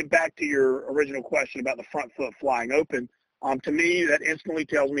 to get back to your original question about the front foot flying open, to me, that instantly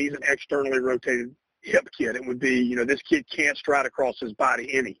tells me he's an externally rotated hip kid. It would be, this kid can't stride across his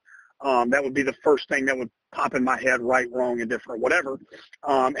body any. That would be the first thing that would pop in my head, right, wrong, indifferent, whatever,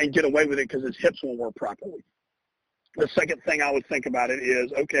 and get away with it because his hips won't work properly. The second thing I would think about it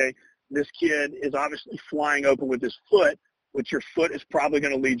is, okay, this kid is obviously flying open with his foot, which your foot is probably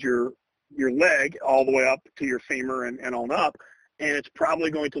going to lead your leg all the way up to your femur and on up, and it's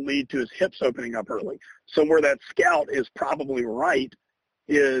probably going to lead to his hips opening up early. So where that scout is probably right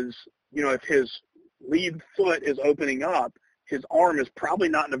is, if his lead foot is opening up, his arm is probably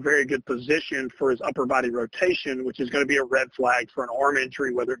not in a very good position for his upper body rotation, which is going to be a red flag for an arm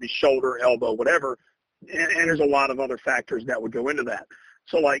injury, whether it be shoulder, elbow, whatever. And there's a lot of other factors that would go into that.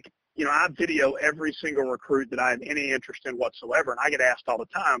 So, like, you know, I video every single recruit that I have any interest in whatsoever, and I get asked all the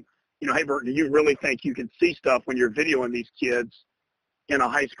time, you know, hey, Bert, do you really think you can see stuff when you're videoing these kids in a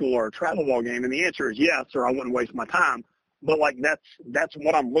high school or a travel ball game? And the answer is yes, or I wouldn't waste my time. But, like, that's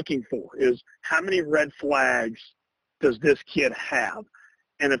what I'm looking for, is how many red flags does this kid have?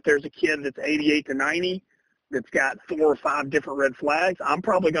 And if there's a kid that's 88 to 90 that's got 4 or 5 different red flags, I'm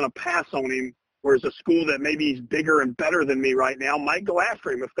probably going to pass on him, whereas a school that maybe is bigger and better than me right now might go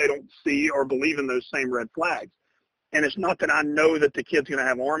after him if they don't see or believe in those same red flags. And it's not that I know that the kid's going to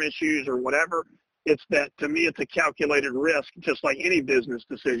have arm issues or whatever. It's that, to me, it's a calculated risk, just like any business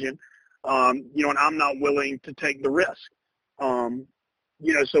decision, you know, and I'm not willing to take the risk.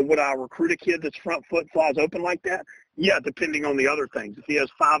 You know, so would I recruit a kid that's front foot flies open like that? Yeah, depending on the other things. If he has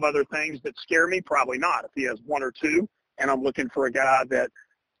 5 other things that scare me, probably not. If he has 1 or 2, and I'm looking for a guy that,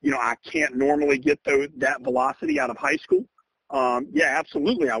 you know, I can't normally get that velocity out of high school, yeah,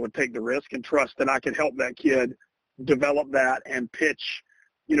 absolutely, I would take the risk and trust that I could help that kid develop that and pitch,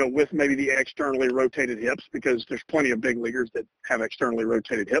 you know, with maybe the externally rotated hips, because there's plenty of big leaguers that have externally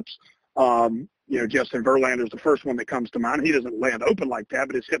rotated hips. You know, Justin Verlander is the first one that comes to mind. He doesn't land open like that,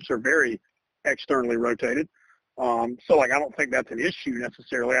 but his hips are very externally rotated. So, like, I don't think that's an issue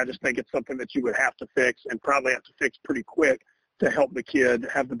necessarily. I just think it's something that you would have to fix, and probably have to fix pretty quick to help the kid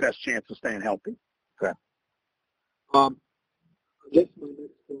have the best chance of staying healthy. Okay. I guess my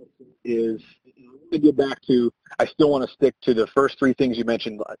next question is, I want to get back to, I still want to stick to the first 3 things you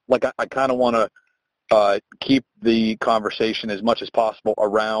mentioned. Like, I kind of want to keep the conversation as much as possible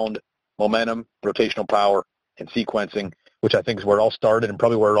around momentum, rotational power, and sequencing, which I think is where it all started and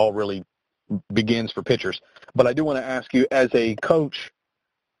probably where it all really begins for pitchers. But I do want to ask you, as a coach,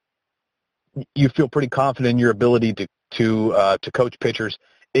 you feel pretty confident in your ability to coach pitchers.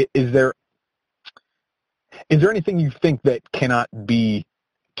 Is there anything you think that cannot be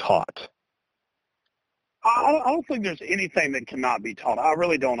taught? I don't think there's anything that cannot be taught. I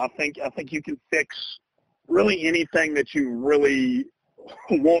really don't. I think you can fix really anything that you really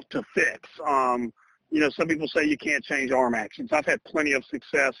want to fix. You know, some people say you can't change arm actions. I've had plenty of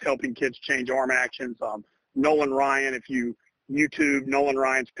success helping kids change arm actions. Nolan Ryan, if you YouTube Nolan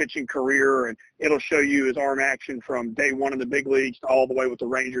Ryan's pitching career, and it'll show you his arm action from day 1 in the big leagues to all the way with the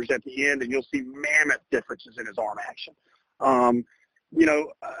Rangers at the end, and you'll see mammoth differences in his arm action. You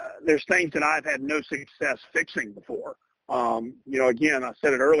know, there's things that I've had no success fixing before. You know, again, I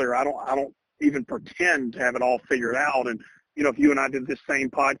said it earlier, I don't even pretend to have it all figured out. And, you know, if you and I did this same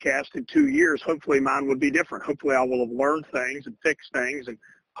podcast in 2 years, hopefully mine would be different. Hopefully I will have learned things and fixed things and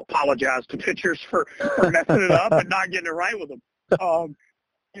apologize to pitchers for messing it up and not getting it right with them.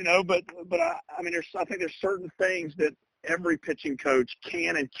 You know, but I mean, I think there's certain things that every pitching coach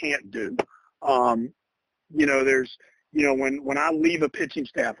can and can't do. You know, when I leave a pitching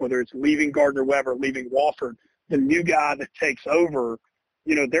staff, whether it's leaving Gardner Webb or leaving Wofford, the new guy that takes over,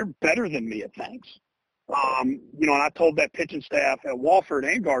 you know, they're better than me at things. You know, and I told that pitching staff at Wofford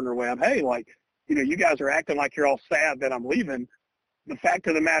and Gardner Webb, hey, like, you know, you guys are acting like you're all sad that I'm leaving. The fact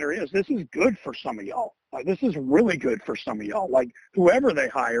of the matter is, this is good for some of y'all. Like, this is really good for some of y'all. Like, whoever they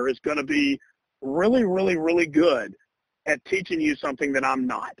hire is going to be really, really, really good at teaching you something that I'm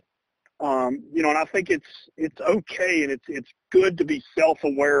not. You know, and I think it's okay, and it's good to be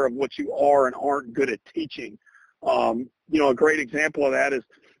self-aware of what you are and aren't good at teaching. You know, a great example of that is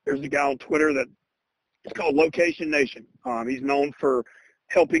there's a guy on Twitter that it's called Location Nation. He's known for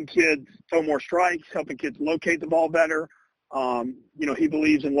helping kids throw more strikes, helping kids locate the ball better. You know, he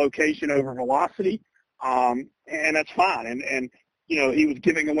believes in location over velocity, and that's fine. And you know, he was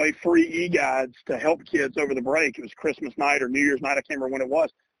giving away free e-guides to help kids over the break. It was Christmas night or New Year's night. I can't remember when it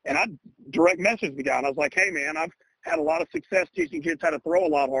was. And I direct messaged the guy, and I was like, hey, man, I've had a lot of success teaching kids how to throw a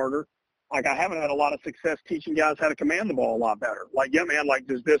lot harder. Like, I haven't had a lot of success teaching guys how to command the ball a lot better. Like, yeah, man, like,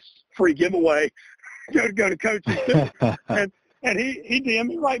 does this free giveaway go to coaches too? and he DM'd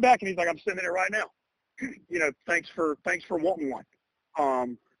me right back, and he's like, I'm sending it right now. You know, thanks for wanting one.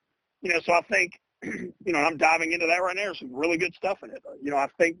 You know, so I think, you know, I'm diving into that right now. There's some really good stuff in it. You know, I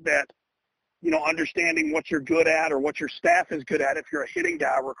think that, you know, understanding what you're good at or what your staff is good at, if you're a hitting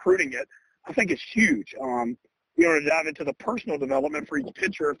guy recruiting it, I think is huge. You know, to dive into the personal development for each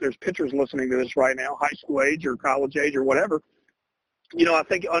pitcher, if there's pitchers listening to this right now, high school age or college age or whatever, you know, I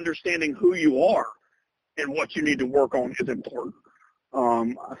think understanding who you are and what you need to work on is important.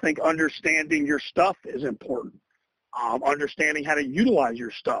 I think understanding your stuff is important. Understanding how to utilize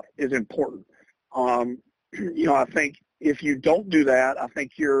your stuff is important. You know, I think if you don't do that, I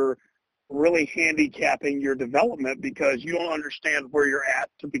think you're really handicapping your development because you don't understand where you're at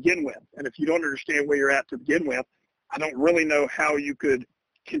to begin with. And if you don't understand where you're at to begin with, I don't really know how you could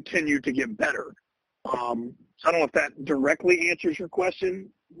continue to get better. So I don't know if that directly answers your question,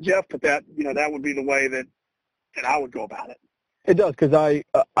 Jeff, but that would be the way that I would go about it. It does, because I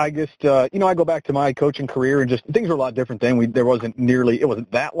just, I go back to my coaching career and just things are a lot different then. It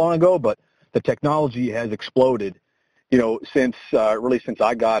wasn't that long ago, but the technology has exploded, since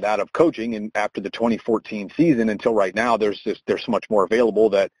I got out of coaching and after the 2014 season until right now, there's so much more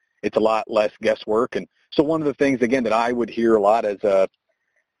available that it's a lot less guesswork. And so one of the things, again, that I would hear a lot as a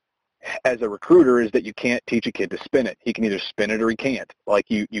recruiter is that you can't teach a kid to spin it. He can either spin it or he can't. Like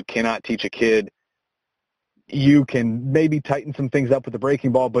you cannot teach a kid. You can maybe tighten some things up with the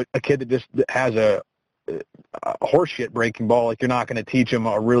breaking ball, but a kid that just has a horseshit breaking ball, like you're not going to teach him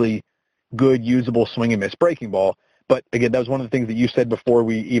a really good, usable swing and miss breaking ball. But again, that was one of the things that you said before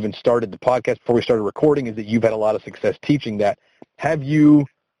we even started the podcast, before we started recording, is that you've had a lot of success teaching that. Have you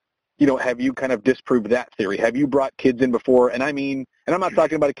kind of disproved that theory? Have you brought kids in before? And I'm not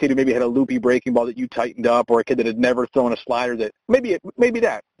talking about a kid who maybe had a loopy breaking ball that you tightened up, or a kid that had never thrown a slider that maybe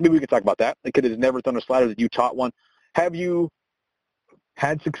we could talk about that. A kid that has never thrown a slider that you taught one. Have you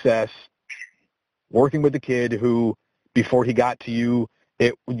had success working with a kid who, before he got to you,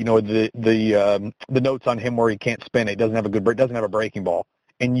 the notes on him where he can't spin it, doesn't have a breaking ball,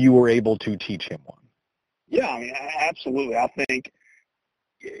 and you were able to teach him one? Yeah, absolutely. I think,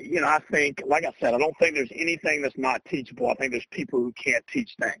 like I said, I don't think there's anything that's not teachable. I think there's people who can't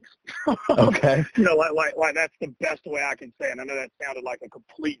teach things. Okay. Like that's the best way I can say it. And I know that sounded like a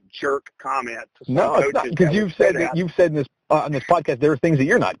complete jerk comment to some coaches. No, it's not, because you've said in this on this podcast there are things that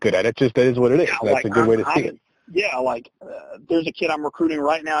you're not good at. It just is what it is. Yeah, that's a good way to see it. Yeah, there's a kid I'm recruiting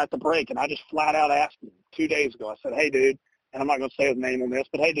right now at the break, and I just flat out asked him 2 days ago. I said, hey, dude, and I'm not going to say his name on this,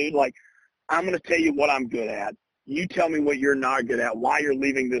 but hey, dude, I'm going to tell you what I'm good at. You tell me what you're not good at, why you're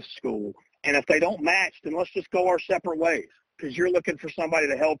leaving this school. And if they don't match, then let's just go our separate ways, because you're looking for somebody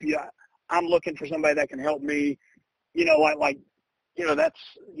to help you. I'm looking for somebody that can help me. That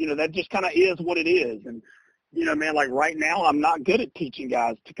just kind of is what it is. And, man, right now I'm not good at teaching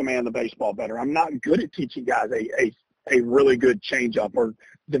guys to command the baseball better. I'm not good at teaching guys a really good changeup or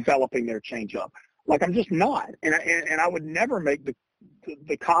developing their changeup. I'm just not. And I would never make the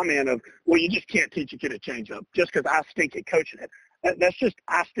comment of, well, you just can't teach a kid a changeup just because I stink at coaching it. That's just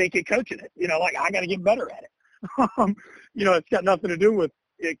I stink at coaching it. I got to get better at it. It's got nothing to do with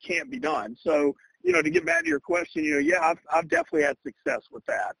it can't be done. So, to get back to your question, I've definitely had success with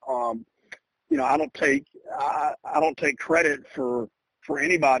that. I don't take credit for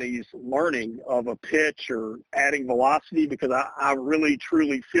anybody's learning of a pitch or adding velocity, because I really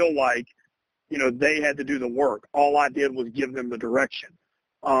truly feel like, they had to do the work. All I did was give them the direction.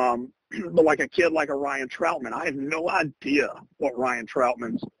 But like a kid like a Ryan Troutman, I have no idea what Ryan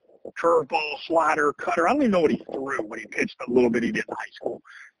Troutman's curveball, slider, cutter, I don't even know what he threw when he pitched a little bit he did in high school.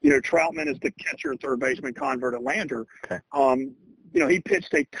 Troutman is the catcher, third baseman convert at Lander. Okay. He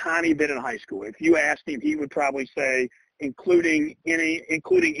pitched a tiny bit in high school. If you asked him, he would probably say, including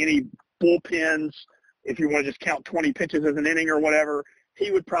any bullpens, if you want to just count 20 pitches as an inning or whatever, he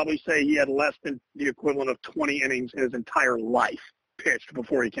would probably say he had less than the equivalent of 20 innings in his entire life pitched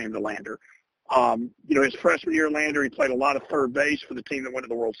before he came to Lander. His freshman year at Lander, he played a lot of third base for the team that went to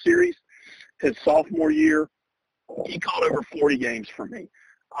the World Series. His sophomore year, he caught over 40 games for me.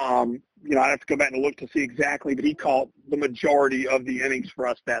 I'd have to go back and look to see exactly, but he caught the majority of the innings for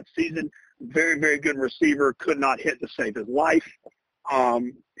us that season. Very, very good receiver, could not hit to save his life.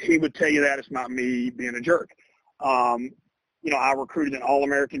 He would tell you that. It's not me being a jerk. I recruited an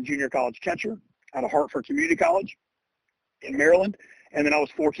All-American junior college catcher out of Hartford Community College in Maryland. And then I was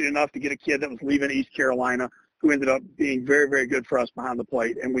fortunate enough to get a kid that was leaving East Carolina who ended up being very, very good for us behind the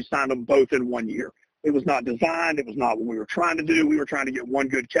plate. And we signed them both in 1 year. It was not designed. It was not what we were trying to do. We were trying to get one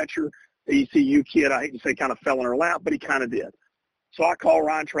good catcher. The ECU kid, I hate to say, kind of fell in our lap, but he kind of did. So I call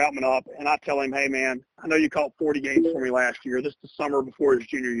Ryan Troutman up, and I tell him, hey, man, I know you caught 40 games for me last year. This is the summer before his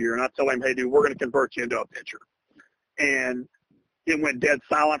junior year. And I tell him, hey, dude, we're going to convert you into a pitcher. And it went dead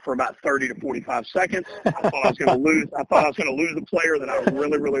silent for about 30 to 45 seconds. I thought I was going to lose. I thought I was going to lose a player that I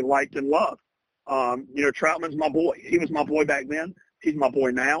really, really liked and loved. Troutman's my boy. He was my boy back then. He's my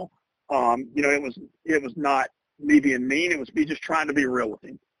boy now. It was not me being mean. It was me just trying to be real with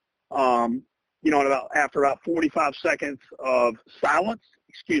him. After about 45 seconds of silence,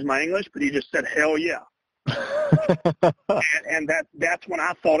 excuse my English, but he just said, hell yeah. and that's when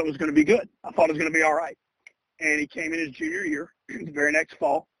I thought it was going to be good. I thought it was going to be all right. And he came in his junior year, the very next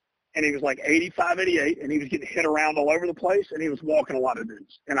fall, and he was like 85, 88, and he was getting hit around all over the place, and he was walking a lot of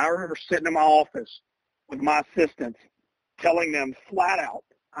dudes. And I remember sitting in my office with my assistants telling them flat out,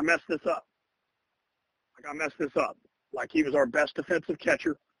 I messed this up. I messed this up. Like, he was our best defensive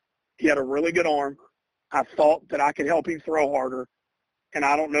catcher. He had a really good arm. I thought that I could help him throw harder, and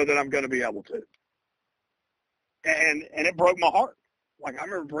I don't know that I'm going to be able to. And it broke my heart. Like, I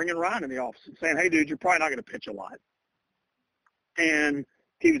remember bringing Ryan in the office and saying, hey, dude, you're probably not going to pitch a lot. And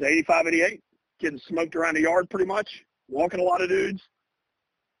he was 85, 88, getting smoked around the yard pretty much, walking a lot of dudes.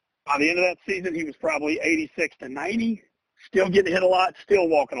 By the end of that season, he was probably 86 to 90, still getting hit a lot, still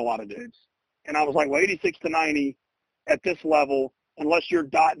walking a lot of dudes. And I was like, well, 86 to 90 at this level, unless you're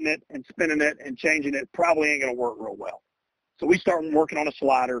dotting it and spinning it and changing it, probably ain't going to work real well. So we started working on a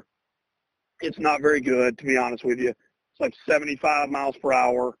slider. It's not very good, to be honest with you. It's like 75 miles per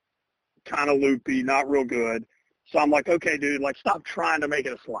hour, kind of loopy, not real good. So I'm like, okay, dude, like, stop trying to make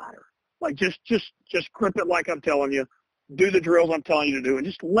it a slider. Like, just grip it like I'm telling you. Do the drills I'm telling you to do, and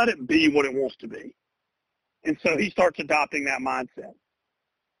just let it be what it wants to be. And so he starts adopting that mindset.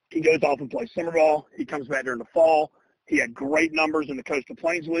 He goes off and plays summer ball. He comes back during the fall. He had great numbers in the Coastal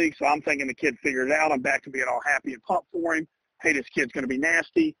Plains League, so I'm thinking the kid figured it out. I'm back to being all happy and pumped for him. Hey, this kid's going to be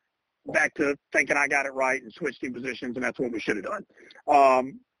nasty. Back to thinking I got it right and switched team positions, and that's what we should have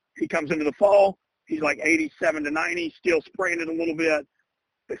done. He comes into the fall. He's like 87 to 90, still spraying it a little bit.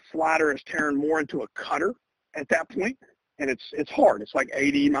 The slider is tearing more into a cutter at that point, and it's hard. It's like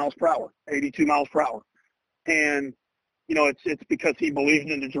 80 miles per hour, 82 miles per hour. And, you know, it's because he believed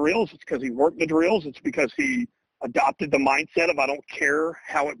in the drills. It's because he worked the drills. It's because he adopted the mindset of I don't care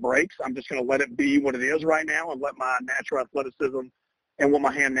how it breaks. I'm just going to let it be what it is right now and let my natural athleticism and what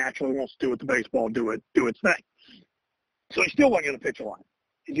my hand naturally wants to do with the baseball do its thing. So he still wasn't going to pitch a lot.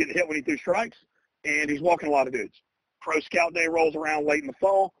 He's getting hit when he threw strikes, and he's walking a lot of dudes. Pro Scout Day rolls around late in the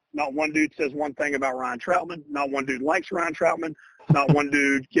fall. Not one dude says one thing about Ryan Troutman. Not one dude likes Ryan Troutman. Not one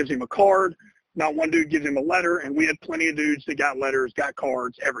dude gives him a card. Not one dude gives him a letter. And we had plenty of dudes that got letters, got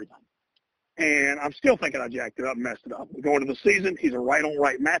cards, everything. And I'm still thinking I jacked it up and messed it up. We go into the season. He's a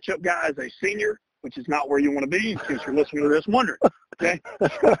right-on-right matchup guy as a senior, which is not where you want to be in case you're listening to this wondering. Okay?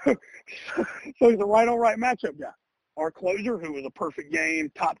 So he's a right-on-right matchup guy. Our closer, who was a perfect game,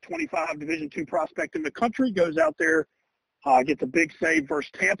 top 25 Division II prospect in the country, goes out there, gets a big save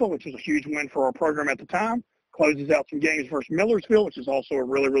versus Tampa, which was a huge win for our program at the time, closes out some games versus Millersville, which is also a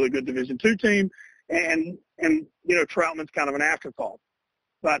really, really good Division II team, and you know, Troutman's kind of an afterthought.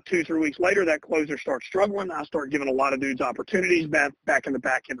 About 2-3 weeks later, that closer starts struggling. I start giving a lot of dudes opportunities back in the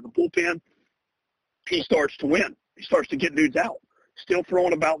back end of the bullpen. He starts to win. He starts to get dudes out, still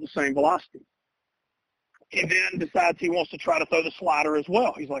throwing about the same velocity. He then decides he wants to try to throw the slider as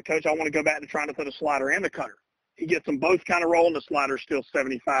well. He's like, Coach, I want to go back to trying to throw the slider and the cutter. He gets them both kind of rolling. The slider's still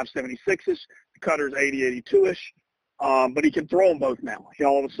 75, 76-ish. The cutter's 80, 82-ish. But he can throw them both now. He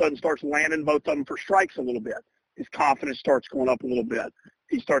all of a sudden starts landing both of them for strikes a little bit. His confidence starts going up a little bit.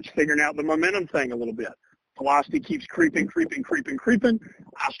 He starts figuring out the momentum thing a little bit. Velocity keeps creeping.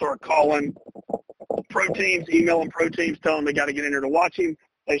 I start calling pro teams, emailing pro teams, telling them they got to get in there to watch him.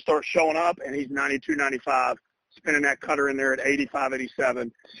 They start showing up, and he's 92, 95, spinning that cutter in there at 85,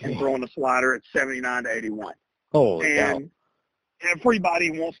 87, and throwing the slider at 79 to 81. Oh, and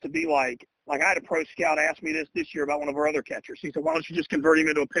everybody wants to be like I had a pro scout ask me this year about one of our other catchers. He said, why don't you just convert him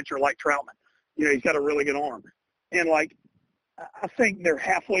into a pitcher like Troutman? You know, he's got a really good arm. And, like, I think they're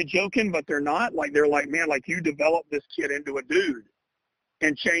halfway joking, but they're not. Like, they're like, man, like, you developed this kid into a dude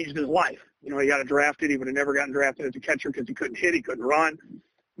and changed his life. You know, he got drafted. He would have never gotten drafted as a catcher because he couldn't hit. He couldn't run.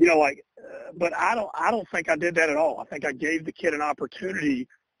 You know, like, but I don't think I did that at all. I think I gave the kid an opportunity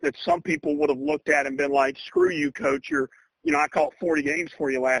that some people would have looked at and been like, screw you, coach. I caught 40 games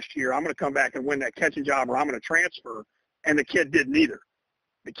for you last year. I'm going to come back and win that catching job, or I'm going to transfer. And the kid didn't either.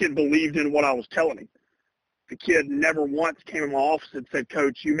 The kid believed in what I was telling him. The kid never once came in my office and said,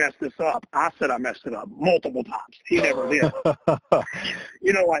 Coach, you messed this up. I said I messed it up multiple times. He never did.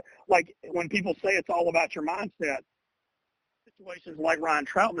 You know, like when people say it's all about your mindset, situations like Ryan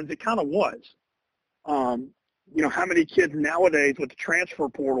Troutman's, it kind of was. You know, how many kids nowadays with the transfer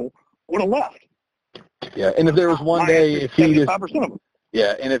portal would have left? Yeah, and if there was one day, if he just, 75% of them.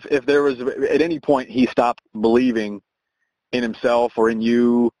 Yeah, and if there was, at any point he stopped believing in himself or in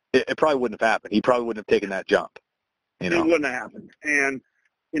you, it probably wouldn't have happened. He probably wouldn't have taken that jump. You know? It wouldn't have happened. And,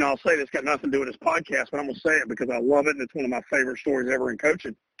 you know, I'll say this got nothing to do with this podcast, but I'm going to say it because I love it, and it's one of my favorite stories ever in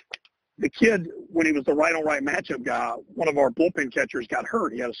coaching. The kid, when he was the right-on-right matchup guy, one of our bullpen catchers got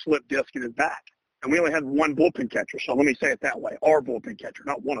hurt. He had a slip disc in his back. And we only had one bullpen catcher, so let me say it that way, our bullpen catcher,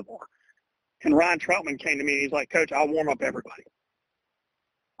 not one of our. And Ryan Troutman came to me, and he's like, Coach, I'll warm up everybody.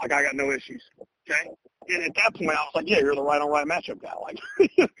 Like, I got no issues. Okay? And at that point, I was like, yeah, you're the right-on-right matchup guy. Like,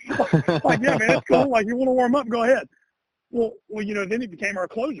 yeah, man, it's cool. Like, you want to warm up, go ahead. Well, then he became our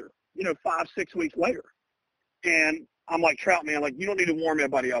closer, 5-6 weeks later. And I'm like, Trout, man, like, you don't need to warm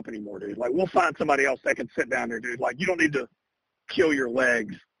anybody up anymore, dude. Like, we'll find somebody else that can sit down there, dude. Like, you don't need to kill your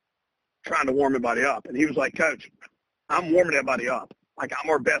legs trying to warm everybody up. And he was like, Coach, I'm warming everybody up. Like, I'm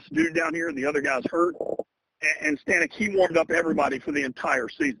our best dude down here. The other guy's hurt. And Stanek, he warmed up everybody for the entire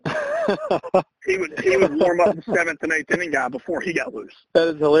season. he would warm up the 7th and 8th inning guy before he got loose. That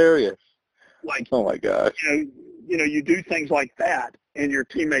is hilarious. Like, oh my gosh. You do things like that, and your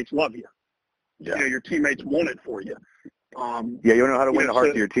teammates love you. Yeah. Your teammates want it for you. You don't know how to win the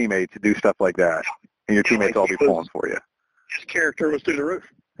hearts of your teammates to do stuff like that, and your teammates all be pulling for you. His character was through the roof.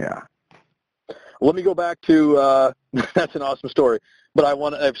 Yeah. Let me go back to that's an awesome story, but I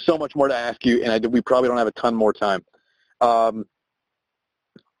have so much more to ask you, and we probably don't have a ton more time. I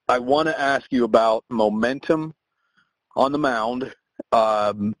want to ask you about momentum on the mound,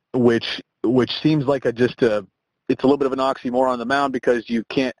 which seems like it's a little bit of an oxymoron on the mound because you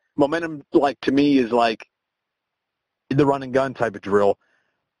can't momentum, like, to me, is like the run and gun type of drill.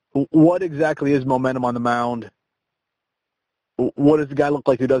 What exactly is momentum on the mound? What does the guy look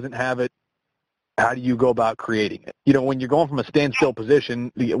like who doesn't have it? How do you go about creating it? When you're going from a standstill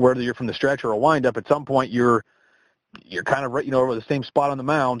position, whether you're from the stretch or a windup, at some point you're kind of over the same spot on the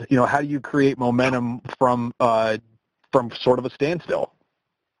mound. How do you create momentum from sort of a standstill?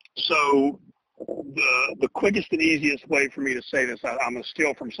 So the quickest and easiest way for me to say this, I'm going to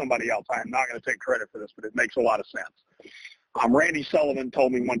steal from somebody else. I am not going to take credit for this, but it makes a lot of sense. Randy Sullivan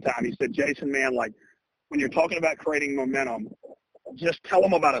told me one time, he said, Jason, man, like, when you're talking about creating momentum, just tell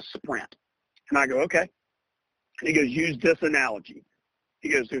them about a sprint. And I go, okay. And he goes, use this analogy. He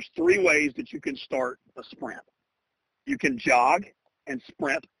goes, there's 3 ways that you can start a sprint. You can jog and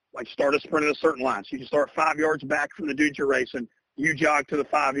sprint, like start a sprint at a certain line. So you can start 5 yards back from the dude you're racing. You jog to the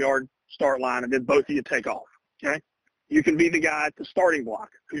 5-yard start line, and then both of you take off, okay? You can be the guy at the starting block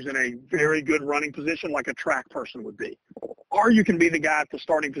who's in a very good running position like a track person would be. Or you can be the guy at the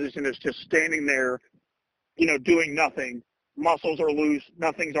starting position that's just standing there, doing nothing. Muscles are loose.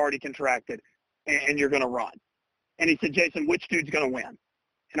 Nothing's already contracted. And you're going to run. And he said, Jason, which dude's going to win?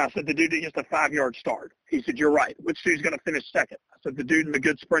 And I said, the dude that gets a 5-yard start. He said, you're right. Which dude's going to finish second? I said, the dude in the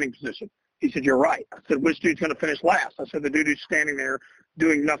good sprinting position. He said, you're right. I said, which dude's going to finish last? I said, the dude who's standing there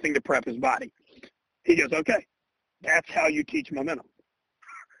doing nothing to prep his body. He goes, okay, that's how you teach momentum.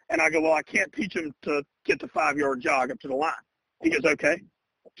 And I go, well, I can't teach him to get the 5-yard jog up to the line. He goes, okay.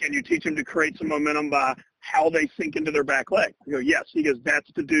 Can you teach him to create some momentum by how they sink into their back leg? I go, yes. He goes, that's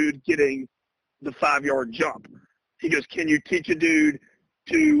the dude getting the 5-yard jump. He goes, can you teach a dude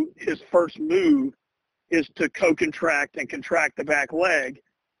to his first move is to co-contract and contract the back leg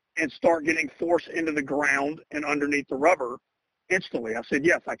and start getting force into the ground and underneath the rubber instantly? I said,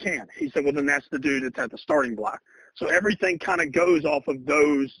 yes, I can. He said, well, then that's the dude that's at the starting block. So everything kind of goes off of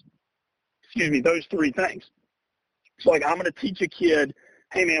those 3 things. So, like, I'm going to teach a kid,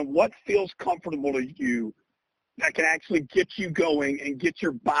 hey, man, what feels comfortable to you that can actually get you going and get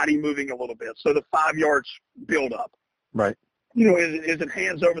your body moving a little bit? So the 5 yards build up. Right. Is it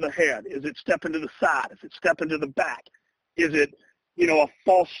hands over the head? Is it step into the side? Is it step into the back? Is it, a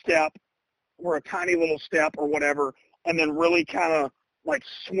false step or a tiny little step or whatever, and then really kind of like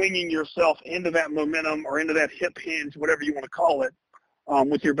swinging yourself into that momentum or into that hip hinge, whatever you want to call it,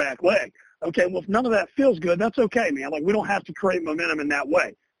 with your back leg? Okay, well, if none of that feels good, that's okay, man. Like, we don't have to create momentum in that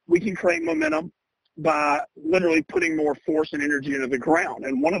way. We can create momentum by literally putting more force and energy into the ground.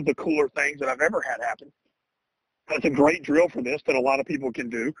 And one of the cooler things that I've ever had happen, that's a great drill for this that a lot of people can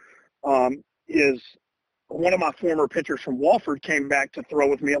do, is one of my former pitchers from Wofford came back to throw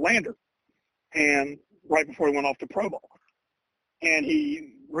with me at Lander, and right before he went off to Pro Bowl. And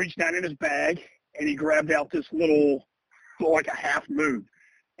he reached down in his bag, and he grabbed out this little, like a half moon.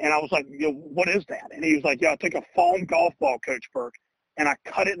 And I was like, what is that? And he was like, I took a foam golf ball, Coach Burke, and I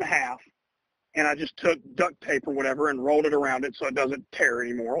cut it in half, and I just took duct tape or whatever and rolled it around it so it doesn't tear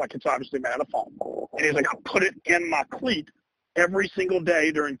anymore. Like, it's obviously made out of foam. And he's like, I put it in my cleat every single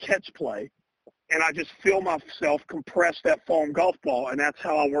day during catch play, and I just feel myself compress that foam golf ball, and that's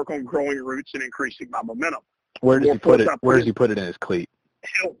how I work on growing roots and increasing my momentum. Where does he put it? Where does he put it in his cleat?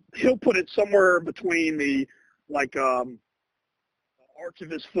 He'll put it somewhere between the arch of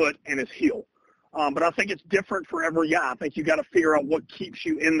his foot and his heel. But I think it's different for every guy. I think you got to figure out what keeps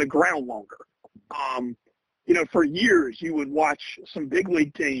you in the ground longer. For years you would watch some big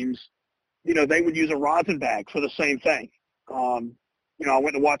league teams. They would use a rosin bag for the same thing. I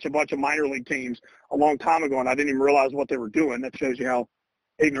went to watch a bunch of minor league teams a long time ago, and I didn't even realize what they were doing. That shows you how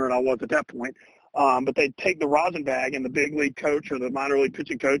ignorant I was at that point. But they'd take the rosin bag, and the big league coach or the minor league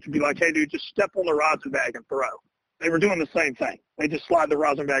pitching coach would be like, hey, dude, just step on the rosin bag and throw. They were doing the same thing. They just slide the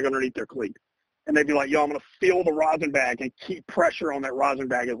rosin bag underneath their cleat. And they'd be like, yo, I'm going to feel the rosin bag and keep pressure on that rosin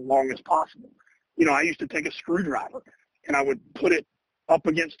bag as long as possible. You know, I used to take a screwdriver, and I would put it up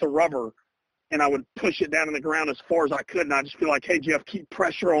against the rubber, and I would push it down in the ground as far as I could, and I'd just be like, hey, Jeff, keep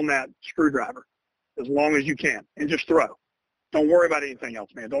pressure on that screwdriver as long as you can, and just throw. Don't worry about anything else,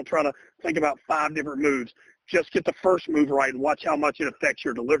 man. Don't try to think about 5 different moves. Just get the first move right and watch how much it affects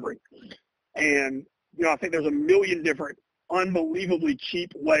your delivery. And, you know, I think there's a million different unbelievably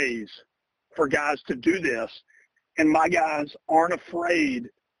cheap ways for guys to do this, and my guys aren't afraid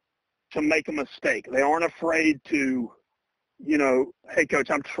to make a mistake. They aren't afraid to, you know, hey, coach,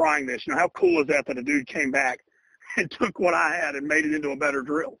 I'm trying this. You know, how cool is that a dude came back and took what I had and made it into a better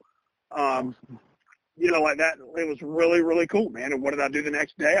drill? You know, like that, it was really, really cool, man. And what did I do the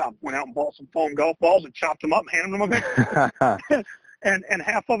next day? I went out and bought some foam golf balls and chopped them up and handed them to my bench. and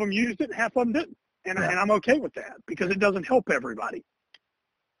half of them used it and half of them didn't. And I'm okay with that because it doesn't help everybody.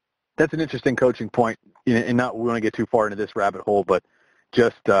 That's an interesting coaching point, and not we want to get too far into this rabbit hole, but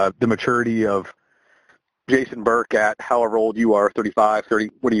just the maturity of Jason Burke at however old you are, 35, 30,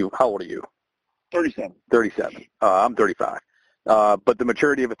 how old are you? 37. 37. I'm 35. But the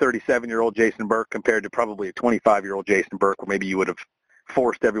maturity of a 37-year-old Jason Burke compared to probably a 25-year-old Jason Burke, where maybe you would have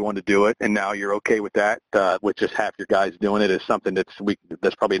forced everyone to do it, and now you're okay with that, with just half your guys doing it, is something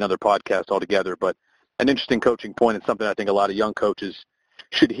that's probably another podcast altogether, but an interesting coaching point and something I think a lot of young coaches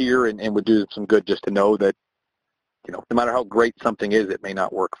should hear and would do some good just to know that, you know, no matter how great something is, it may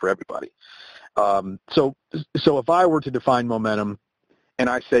not work for everybody. So if I were to define momentum, and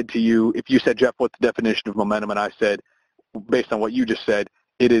I said to you, if you said, Jeff, what's the definition of momentum? And I said, based on what you just said,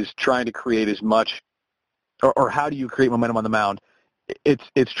 it is trying to create as much, or how do you create momentum on the mound?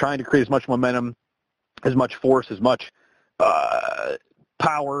 It's trying to create as much momentum, as much force, as much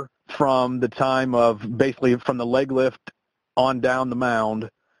power from the time of basically from the leg lift on down the mound.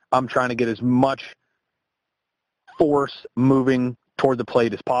 I'm trying to get as much force moving toward the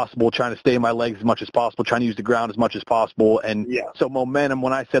plate as possible, trying to stay in my legs as much as possible, trying to use the ground as much as possible. And so momentum,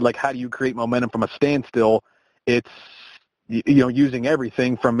 when I said, like, how do you create momentum from a standstill, it's, you know, using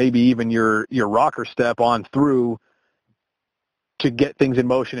everything from maybe even your rocker step on through to get things in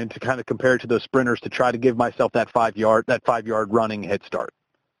motion and to kind of compare it to those sprinters to try to give myself that 5-yard running head start.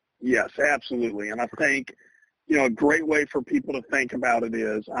 Yes, absolutely. And I think, you know, a great way for people to think about it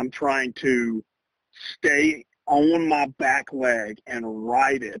is I'm trying to stay on my back leg and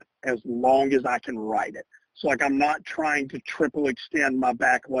ride it as long as I can ride it. So, like, I'm not trying to triple extend my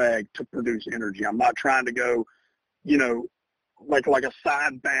back leg to produce energy. I'm not trying to go, you know, like a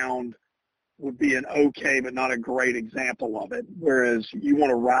side bound would be an okay but not a great example of it, whereas you want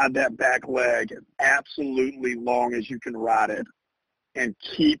to ride that back leg absolutely long as you can ride it and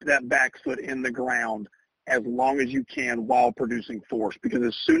keep that back foot in the ground as long as you can while producing force, because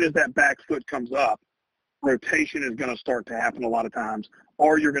as soon as that back foot comes up, rotation is going to start to happen a lot of times,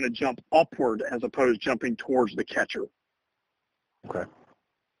 or you're going to jump upward as opposed to jumping towards the catcher. Okay.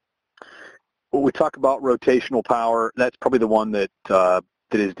 When we talk about rotational power, that's probably the one that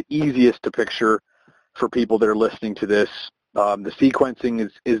that is the easiest to picture for people that are listening to this. The sequencing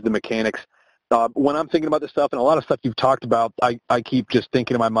is the mechanics. When I'm thinking about this stuff, and a lot of stuff you've talked about, I keep just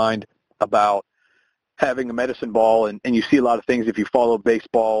thinking in my mind about having a medicine ball, and you see a lot of things if you follow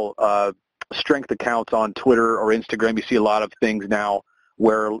baseball strength accounts on Twitter or Instagram. You see a lot of things now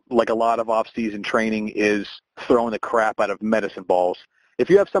where, like, a lot of off-season training is throwing the crap out of medicine balls. If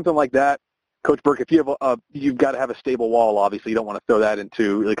you have something like that, Coach Burke, if you have you've got to have a stable wall. Obviously, you don't want to throw that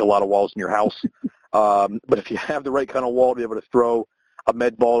into like a lot of walls in your house. But if you have the right kind of wall to be able to throw a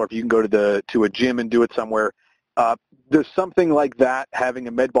med ball, or if you can go to a gym and do it somewhere, there's something like that. Having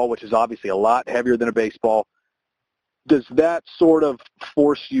a med ball, which is obviously a lot heavier than a baseball, does that sort of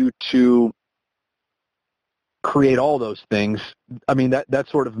force you to create all those things? I mean, that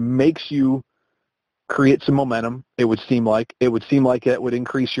sort of makes you create some momentum. It would seem like it would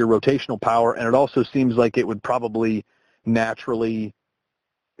increase your rotational power, and it also seems like it would probably naturally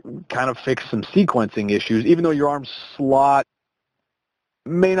kind of fix some sequencing issues, even though your arm slot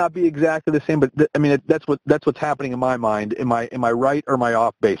may not be exactly the same. But I mean, that's what's happening in my mind. Am I right or am I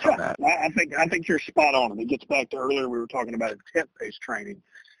off base on that? I think you're spot on. It gets back to earlier we were talking about intent-based training,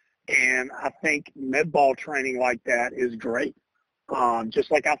 and I think med ball training like that is great.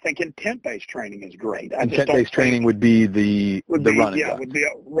 Just like I think intent-based training is great. Intent-based training would be the running gun. Yeah, would be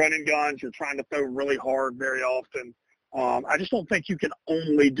running guns. You're trying to throw really hard very often. I just don't think you can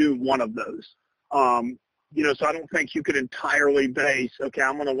only do one of those. So I don't think you could entirely base, okay,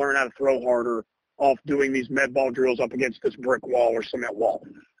 I'm going to learn how to throw harder off doing these med ball drills up against this brick wall or cement wall.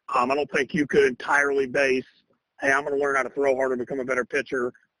 I don't think you could entirely base, hey, I'm going to learn how to throw harder, become a better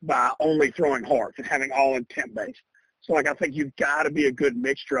pitcher by only throwing hard and having all intent based. So, I think you've got to be a good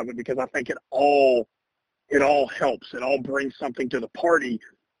mixture of it, because I think it all helps. It all brings something to the party,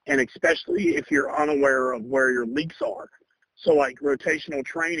 and especially if you're unaware of where your leaks are. So, rotational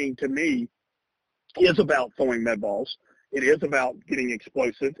training to me is about throwing med balls. It is about getting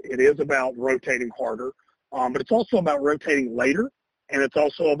explosive. It is about rotating harder. But it's also about rotating later, and it's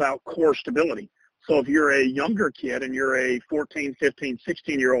also about core stability. So if you're a younger kid and you're a 14, 15,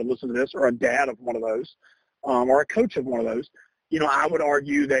 16-year-old, listen to this, or a dad of one of those, or a coach of one of those, I would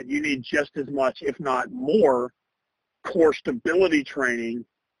argue that you need just as much, if not more, core stability training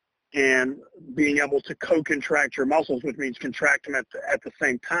and being able to co-contract your muscles, which means contract them at the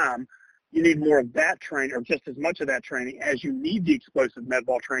same time. You need more of that training, or just as much of that training as you need the explosive med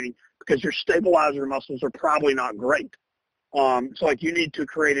ball training, because your stabilizer muscles are probably not great. So you need to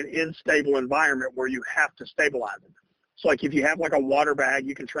create an unstable environment where you have to stabilize it. So if you have a water bag,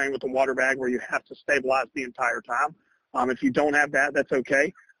 you can train with a water bag where you have to stabilize the entire time. If you don't have that, that's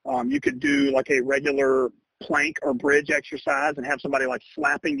okay. You could do a regular plank or bridge exercise and have somebody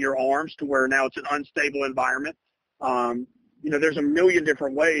slapping your arms to where now it's an unstable environment. There's a million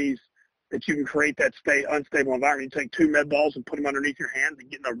different ways that you can create that unstable environment. You take 2 med balls and put them underneath your hands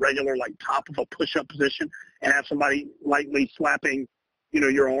and get in a regular top of a push-up position and have somebody lightly slapping,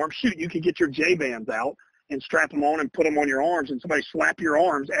 your arms. Shoot, you could get your J-bands out and strap them on and put them on your arms, and somebody slap your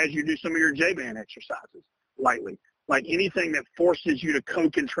arms as you do some of your J-band exercises lightly. Anything that forces you to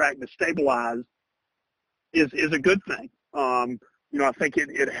co-contract to stabilize is a good thing. I think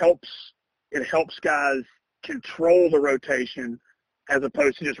it helps guys control the rotation as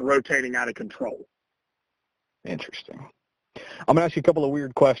opposed to just rotating out of control. Interesting. I'm going to ask you a couple of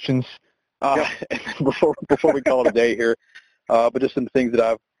weird questions before we call it a day here, but just some things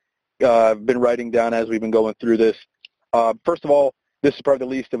that I've been writing down as we've been going through this. First of all, this is probably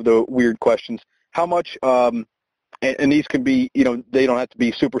the least of the weird questions. How much, and these can be, they don't have to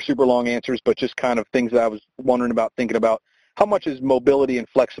be super, super long answers, but just kind of things that I was wondering about, thinking about. How much is mobility and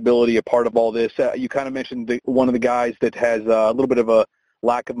flexibility a part of all this? You kind of mentioned one of the guys that has a little bit of a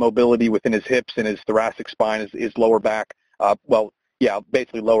lack of mobility within his hips and his thoracic spine, his lower back.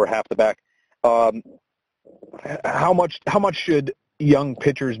 Basically lower half the back. How much should young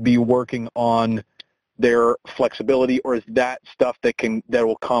pitchers be working on their flexibility, or is that stuff that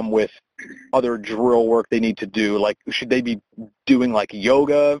will come with other drill work they need to do? Should they be doing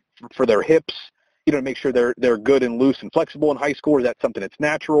yoga for their hips? To make sure they're good and loose and flexible in high school? Or is that something that's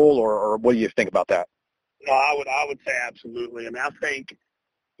natural, or what do you think about that? No, I would say absolutely. I think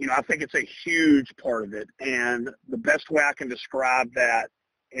it's a huge part of it, and the best way I can describe that,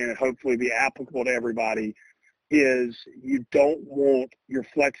 and hopefully be applicable to everybody, is you don't want your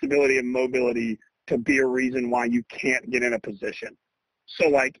flexibility and mobility to be a reason why you can't get in a position.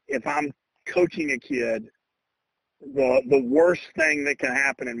 So if I'm coaching a kid, the worst thing that can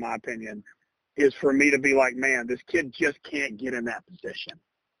happen, in my opinion, is for me to be man, this kid just can't get in that position.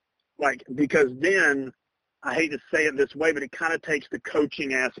 Because then, I hate to say it this way, but it kind of takes the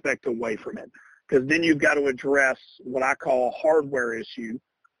coaching aspect away from it. Because then you've got to address what I call a hardware issue,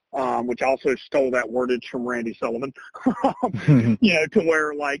 which also stole that wordage from Randy Sullivan, to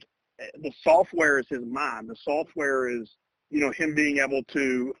where the software is his mind. The software is, him being able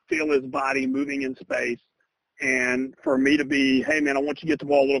to feel his body moving in space. And for me to be, hey, man, I want you to get the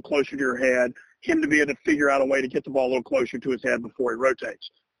ball a little closer to your head, him to be able to figure out a way to get the ball a little closer to his head before he rotates.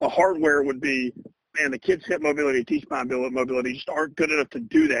 The hardware would be, man, the kid's hip mobility, T-spine mobility just aren't good enough to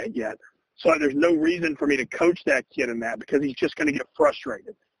do that yet. So there's no reason for me to coach that kid in that, because he's just going to get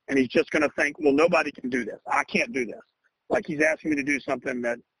frustrated. And he's just going to think, well, nobody can do this. I can't do this. He's asking me to do something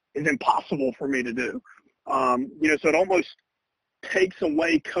that is impossible for me to do. So it almost takes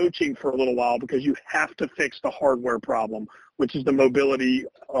away coaching for a little while, because you have to fix the hardware problem, which is the mobility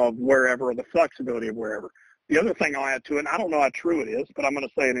of wherever, or the flexibility of wherever. The other thing I'll add to it, and I don't know how true it is, but I'm going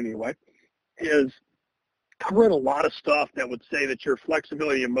to say it anyway, is I've read a lot of stuff that would say that your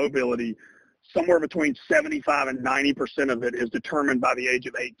flexibility and mobility, somewhere between 75 and 90% of it is determined by the age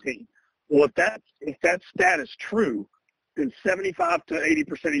of 18. Well, if that stat is true, then 75 to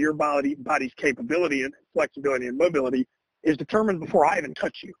 80% of your body's capability and flexibility and mobility is determined before I even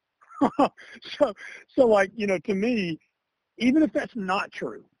touch you. So to me, even if that's not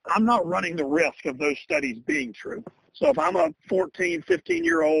true, I'm not running the risk of those studies being true. So if I'm a 14,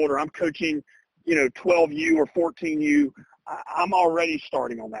 15-year-old, or I'm coaching, 12U or 14U, I'm already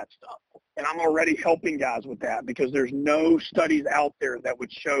starting on that stuff. And I'm already helping guys with that because there's no studies out there that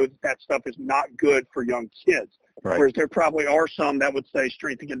would show that stuff is not good for young kids. Right. Whereas there probably are some that would say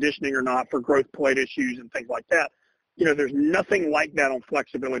strength and conditioning or not for growth plate issues and things like that. There's nothing like that on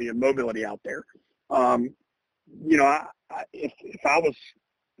flexibility and mobility out there. If I was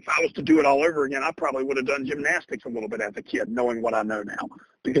to do it all over again, I probably would have done gymnastics a little bit as a kid, knowing what I know now,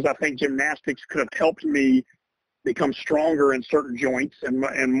 because I think gymnastics could have helped me become stronger in certain joints and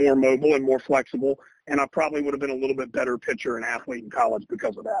more mobile and more flexible, and I probably would have been a little bit better pitcher and athlete in college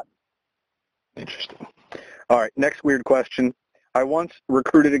because of that. Interesting. All right, next weird question. I once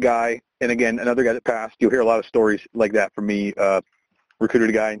recruited a guy, and again, another guy that passed. You'll hear a lot of stories like that from me.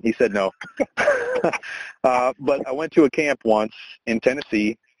 Recruited a guy, and he said no. But I went to a camp once in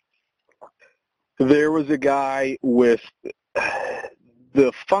Tennessee. There was a guy with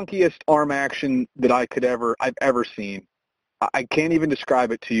the funkiest arm action that I've ever seen. I can't even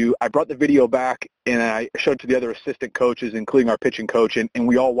describe it to you. I brought the video back and I showed it to the other assistant coaches, including our pitching coach, and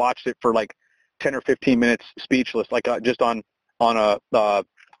we all watched it for like 10 or 15 minutes, speechless, like just on a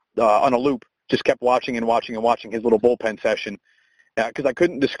loop. Just kept watching and watching and watching his little bullpen session because I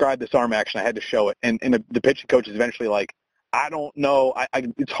couldn't describe this arm action. I had to show it, and the pitching coach is eventually like, I don't know.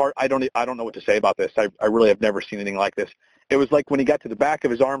 It's hard. I don't know what to say about this. I really have never seen anything like this. It was like when he got to the back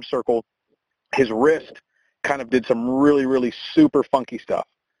of his arm circle, his wrist kind of did some really, really super funky stuff.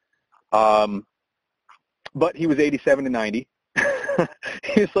 But he was 87 and 90.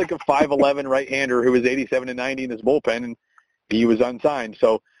 He's like a 5'11" right-hander who was 87 and 90 in his bullpen, and he was unsigned.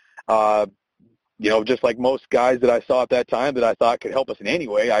 So, just like most guys that I saw at that time that I thought could help us in any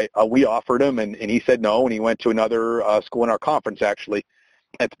way, we offered him, and he said no, and he went to another school in our conference, actually,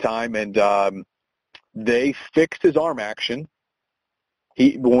 at the time, and they fixed his arm action.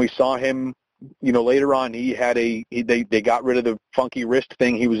 When we saw him, later on, they got rid of the funky wrist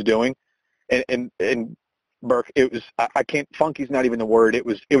thing he was doing, and Burke, it was funky's not even the word. It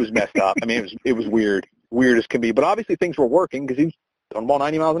was messed up. I mean, it was weird as can be. But obviously things were working because he was throwing the ball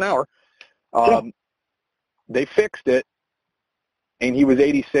 90 miles an hour. They fixed it, and he was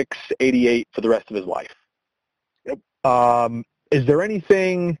 86, 88 for the rest of his life. Yep. Is there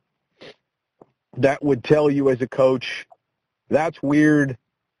anything that would tell you as a coach, that's weird,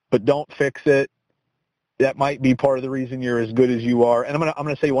 but don't fix it? That might be part of the reason you're as good as you are. And I'm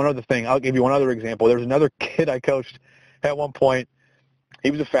gonna say one other thing. I'll give you one other example. There's another kid I coached at one point.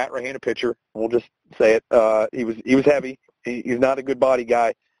 He was a fat right-handed pitcher. We'll just say it. He was heavy. He's not a good body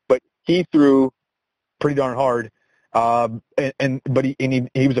guy, but he threw pretty darn hard. But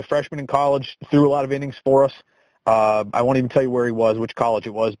he was a freshman in college. Threw a lot of innings for us. I won't even tell you where he was, which college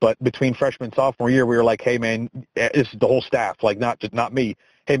it was. But between freshman and sophomore year, we were like, hey man, this is the whole staff, like not me.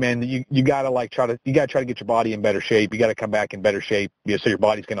 Hey man, you gotta try to get your body in better shape. You gotta come back in better shape, so your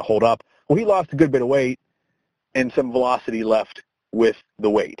body's gonna hold up. Well, he lost a good bit of weight and some velocity left with the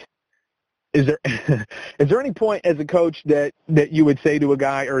weight. Is there any point as a coach that you would say to a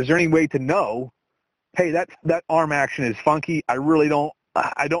guy, or is there any way to know, hey, that arm action is funky. I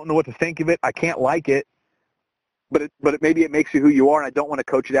don't know what to think of it. I can't like it, but maybe it makes you who you are, and I don't want to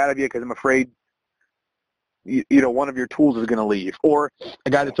coach it out of you because I'm afraid one of your tools is going to leave. Or a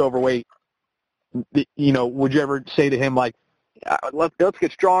guy that's overweight, would you ever say to him, like, let's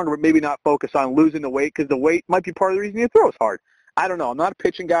get stronger, but maybe not focus on losing the weight because the weight might be part of the reason you throw as hard? I don't know. I'm not a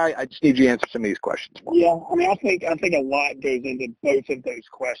pitching guy. I just need you to answer some of these questions. Yeah, I mean, I think a lot goes into both of those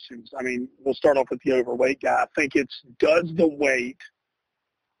questions. I mean, we'll start off with the overweight guy. I think it's, does the weight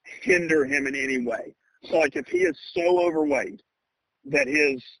hinder him in any way? So, like, if he is so overweight that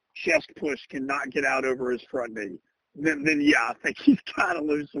his chest push cannot get out over his front knee, then yeah, I think he's got to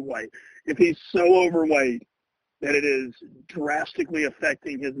lose some weight. If he's so overweight that it is drastically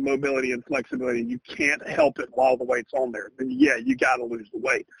affecting his mobility and flexibility, you can't help it while the weight's on there, then yeah, you got to lose the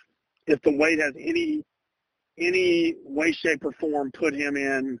weight. If the weight has any way, shape, or form put him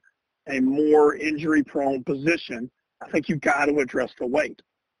in a more injury-prone position, I think you got to address the weight.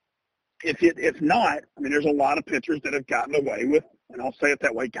 If not, I mean, there's a lot of pitchers that have gotten away with, and I'll say it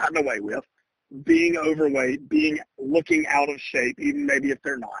that way, gotten away with being overweight, looking out of shape, even maybe if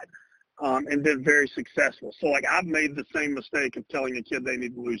they're not, and been very successful. So, like, I've made the same mistake of telling a kid they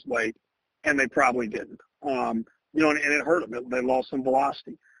need to lose weight, and they probably didn't. And it hurt them. They lost some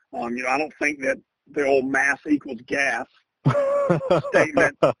velocity. I don't think that the old mass equals gas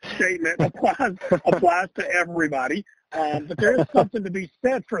statement applies to everybody. But there is something to be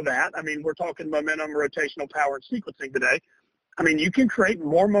said for that. I mean, we're talking momentum, rotational power, and sequencing today. I mean, you can create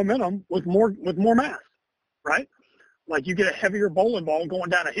more momentum with more mass, right? Like, you get a heavier bowling ball going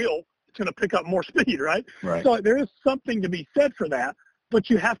down a hill, it's going to pick up more speed, right? Right. So there is something to be said for that. but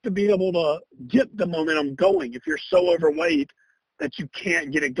you have to be able to get the momentum going. If you're so overweight that you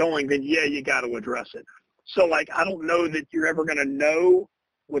can't get it going, then yeah, you got to address it. So like, I don't know that you're ever going to know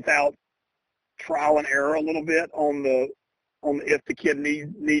without trial and error a little bit on if the kid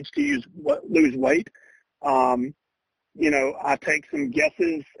needs to lose weight. I take some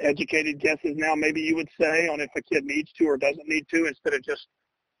guesses, educated guesses now, maybe you would say, on if a kid needs to or doesn't need to, instead of just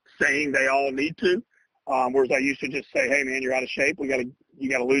saying they all need to. Whereas I used to just say, hey man, you're out of shape. You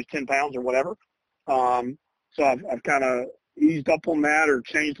got to lose 10 pounds or whatever. So I've kind of eased up on that or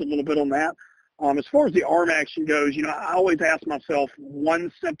changed a little bit on that. As far as the arm action goes, I always ask myself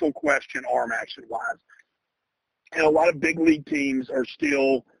one simple question, arm action wise. And a lot of big league teams are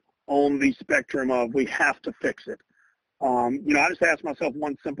still on the spectrum of we have to fix it. I just ask myself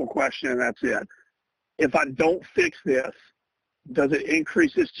one simple question, and that's it. If I don't fix this, does it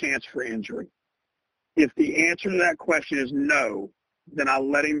increase his chance for injury? If the answer to that question is no, then I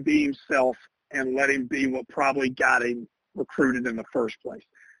let him be himself and let him be what probably got him recruited in the first place.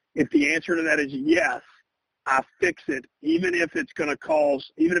 If the answer to that is yes, I fix it, even if it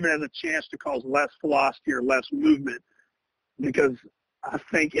has a chance to cause less velocity or less movement, because I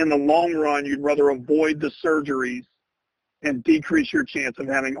think in the long run, you'd rather avoid the surgeries and decrease your chance of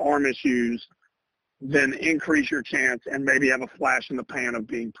having arm issues than increase your chance and maybe have a flash in the pan of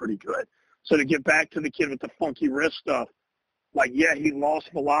being pretty good. So to get back to the kid with the funky wrist stuff, like, yeah, he lost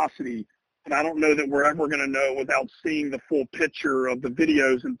velocity, and I don't know that we're ever going to know without seeing the full picture of the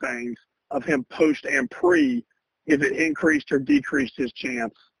videos and things of him post and pre if it increased or decreased his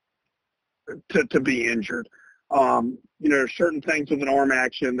chance to be injured. There's certain things with an arm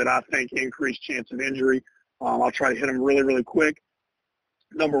action that I think increase chance of injury. I'll try to hit them really, really quick.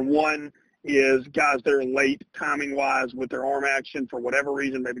 Number one is guys that are late timing-wise with their arm action for whatever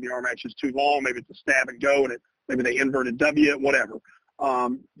reason. Maybe the arm action is too long. Maybe it's a stab and go, and maybe they inverted W, whatever.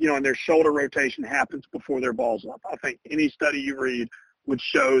 And their shoulder rotation happens before their ball's up. I think any study you read would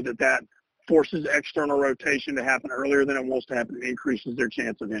show that forces external rotation to happen earlier than it wants to happen and increases their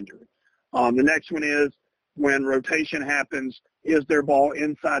chance of injury. The next one is when rotation happens, is their ball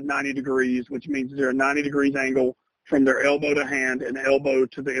inside 90 degrees, which means they're a 90 degrees angle from their elbow to hand and elbow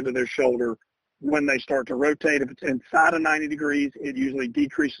to the end of their shoulder when they start to rotate. If it's inside of 90 degrees, it usually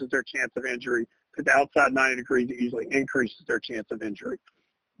decreases their chance of injury. If it's outside 90 degrees, it usually increases their chance of injury.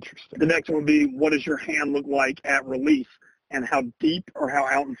 Interesting. The next one would be, what does your hand look like at release, and how deep or how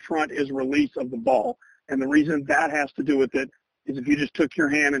out in front is release of the ball? And the reason that has to do with it is if you just took your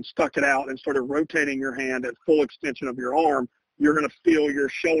hand and stuck it out and started rotating your hand at full extension of your arm, you're going to feel your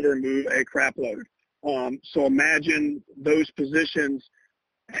shoulder move a crap load. So imagine those positions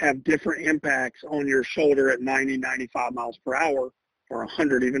have different impacts on your shoulder at 90, 95 miles per hour, or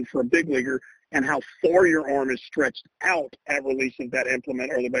 100 even for a big leaguer, and how far your arm is stretched out at release of that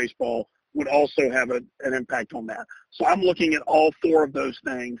implement or the baseball would also have an impact on that. So I'm looking at all four of those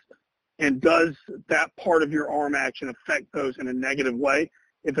things, and does that part of your arm action affect those in a negative way?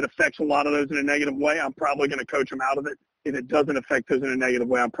 If it affects a lot of those in a negative way, I'm probably going to coach them out of it. If it doesn't affect those in a negative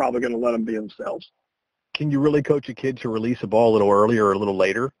way, I'm probably going to let them be themselves. Can you really coach a kid to release a ball a little earlier or a little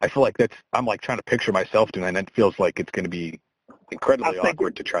later? I feel like I'm like trying to picture myself doing that, and it feels like it's going to be incredibly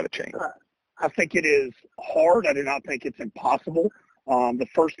awkward to try to change. I think it is hard. I do not think it's impossible. The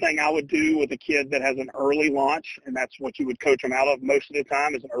first thing I would do with a kid that has an early launch, and that's what you would coach them out of most of the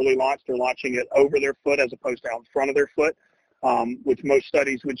time, is an early launch. They're launching it over their foot as opposed to out in front of their foot, which most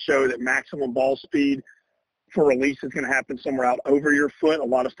studies would show that maximum ball speed for release is going to happen somewhere out over your foot. A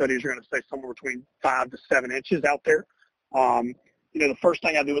lot of studies are going to say somewhere between 5 to 7 inches out there. The first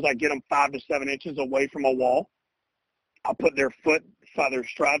thing I do is I get them 5 to 7 inches away from a wall. I put their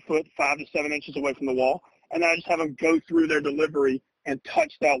stride foot 5 to 7 inches away from the wall, and then I just have them go through their delivery and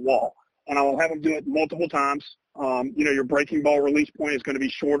touch that wall. And I will have them do it multiple times. Your breaking ball release point is going to be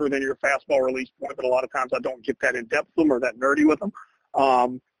shorter than your fastball release point, but a lot of times I don't get that in depth with them or that nerdy with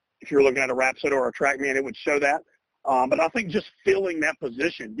them. If you're looking at a Rhapsody or a TrackMan, it would show that. But I think just feeling that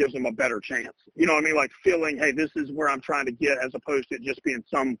position gives them a better chance. You know what I mean? Like feeling, hey, this is where I'm trying to get, as opposed to it just being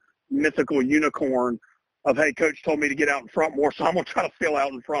some mythical unicorn of, hey, coach told me to get out in front more, so I'm going to try to feel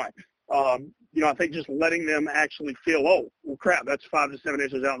out in front. I think just letting them actually feel, oh, well, crap, that's 5 to 7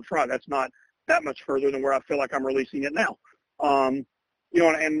 inches out in front. That's not that much further than where I feel like I'm releasing it now. And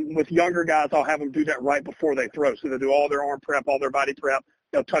with younger guys, I'll have them do that right before they throw. So they'll do all their arm prep, all their body prep.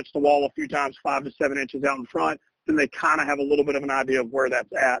 They'll touch the wall a few times, 5 to 7 inches out in front. Then they kind of have a little bit of an idea of where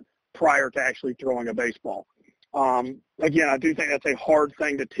that's at prior to actually throwing a baseball. Again, I do think that's a hard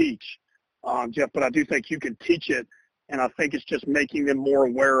thing to teach, Jeff, but I do think you can teach it, and I think it's just making them more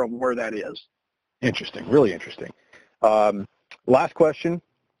aware of where that is. Interesting, really interesting. Last question,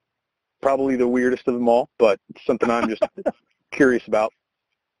 probably the weirdest of them all, but something I'm just curious about.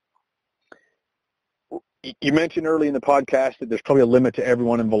 You mentioned early in the podcast that there's probably a limit to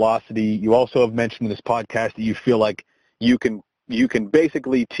everyone in velocity. You also have mentioned in this podcast that you feel like you can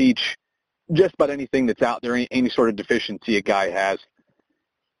basically teach just about anything that's out there, any sort of deficiency a guy has.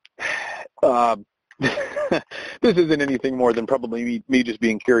 This isn't anything more than probably me just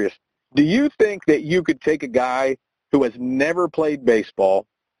being curious. Do you think that you could take a guy who has never played baseball,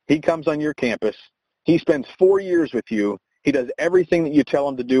 he comes on your campus, he spends 4 years with you, he does everything that you tell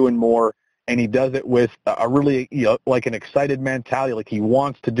him to do and more, and he does it with a really, like an excited mentality, like he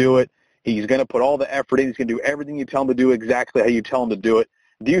wants to do it. He's going to put all the effort in. He's going to do everything you tell him to do exactly how you tell him to do it.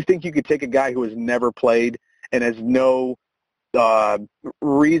 Do you think you could take a guy who has never played and has no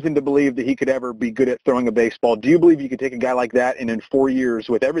reason to believe that he could ever be good at throwing a baseball? Do you believe you could take a guy like that and in 4 years,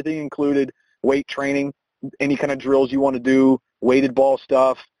 with everything included, weight training, any kind of drills you want to do, weighted ball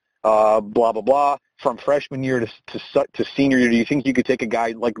stuff, blah, blah, blah, from freshman year to senior year, do you think you could take a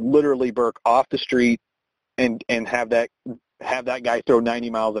guy like literally Burke off the street and have that guy throw 90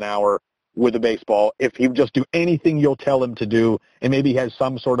 miles an hour with a baseball if he would just do anything you'll tell him to do and maybe has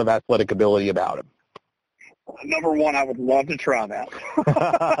some sort of athletic ability about him? Number one, I would love to try that.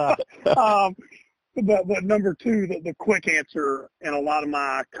 But number two, the quick answer, and a lot of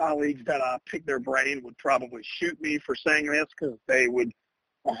my colleagues that I pick their brain would probably shoot me for saying this because they would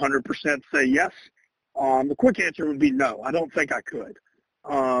 100% say yes. The quick answer would be no. I don't think I could.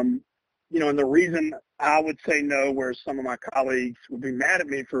 And the reason I would say no, where some of my colleagues would be mad at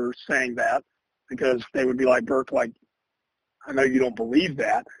me for saying that, because they would be like, Burke, like, I know you don't believe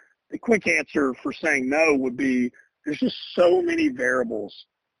that. The quick answer for saying no would be there's just so many variables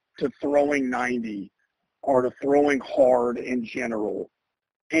to throwing 90 or to throwing hard in general.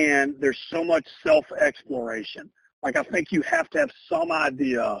 And there's so much self-exploration. Like, I think you have to have some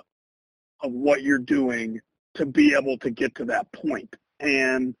idea of what you're doing to be able to get to that point.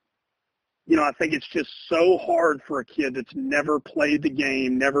 And, I think it's just so hard for a kid that's never played the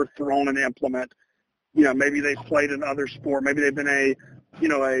game, never thrown an implement. Maybe they've played another sport. Maybe they've been a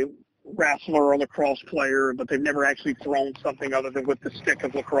wrestler or lacrosse player, but they've never actually thrown something other than with the stick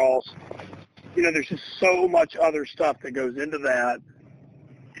of lacrosse. There's just so much other stuff that goes into that.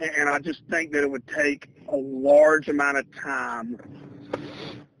 And I just think that it would take a large amount of time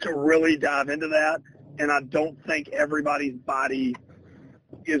to really dive into that. And I don't think everybody's body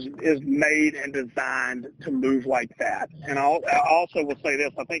is made and designed to move like that. And I also will say this.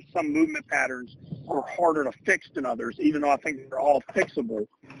 I think some movement patterns are harder to fix than others, even though I think they're all fixable.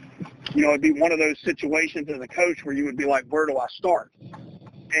 It'd be one of those situations as a coach where you would be like, where do I start?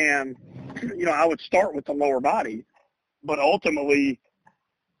 And, I would start with the lower body. But ultimately,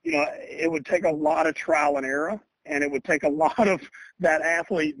 it would take a lot of trial and error, and it would take a lot of that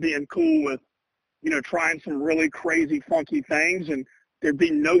athlete being cool with, trying some really crazy, funky things, and there'd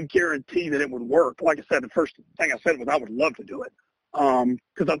be no guarantee that it would work. Like I said, the first thing I said was I would love to do it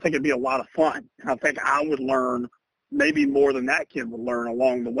because I think it'd be a lot of fun. And I think I would learn maybe more than that kid would learn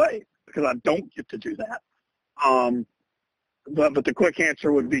along the way because I don't get to do that. But the quick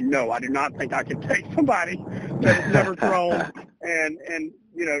answer would be no. I do not think I could take somebody that has never thrown and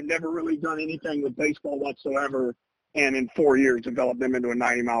never really done anything with baseball whatsoever and in 4 years develop them into a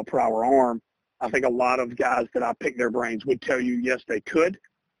 90-mile-per-hour arm. I think a lot of guys that I pick their brains would tell you, yes, they could.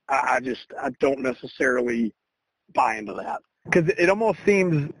 I don't necessarily buy into that. Because it almost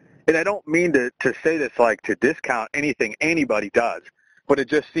seems, and I don't mean to say this like to discount anything anybody does, but it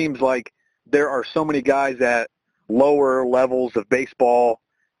just seems like there are so many guys at lower levels of baseball,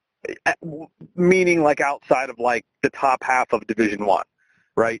 meaning like outside of like the top half of Division I,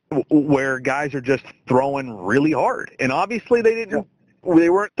 right, where guys are just throwing really hard. And obviously they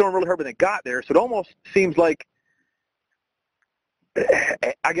weren't throwing really hard when they got there, so it almost seems like,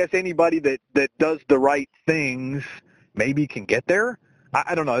 I guess, anybody that does the right things maybe can get there.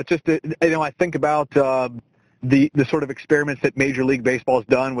 I don't know. It's just, I think about the sort of experiments that Major League Baseball has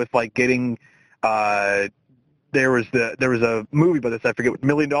done with like getting, there was a movie about this, I forget, $1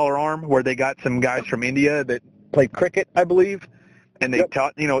 Million Arm, where they got some guys from India that played cricket, I believe, and they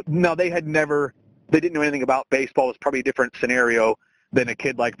taught, no, they didn't know anything about baseball. It was probably a different scenario than a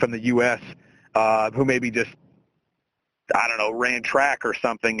kid like from the U.S. Who maybe just, I don't know, ran track or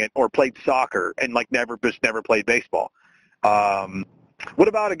something or played soccer and like never played baseball. What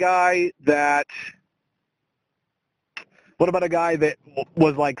about a guy that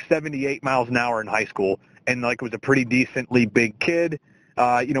was like 78 miles an hour in high school and like was a pretty decently big kid?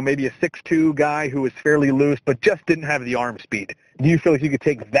 Maybe a 6'2" guy who was fairly loose but just didn't have the arm speed. Do you feel like you could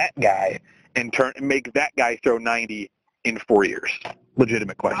take that guy and make that guy throw 90 in 4 years?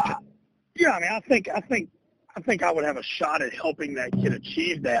 Legitimate question. Yeah, I mean, I think I would have a shot at helping that kid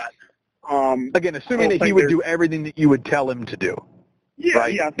achieve that. Again, assuming that he would do everything that you would tell him to do. Yeah,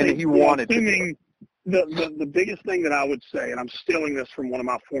 right? yeah. I think, and he wanted to do it. The biggest thing that I would say, and I'm stealing this from one of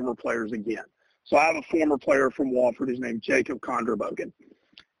my former players again. So I have a former player from Wofford who's named Jacob Kondrabogen.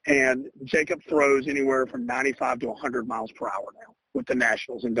 And Jacob throws anywhere from 95 to 100 miles per hour now with the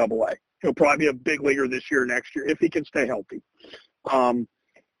Nationals in AA. He'll probably be a big leaguer this year, next year, if he can stay healthy.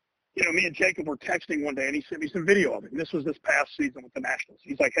 Me and Jacob were texting one day, and he sent me some video of it. And this was this past season with the Nationals.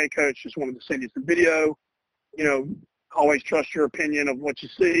 He's like, hey, Coach, just wanted to send you some video. Always trust your opinion of what you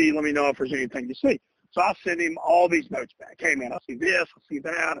see. Let me know if there's anything you see. So I send him all these notes back. Hey, man, I see this, I see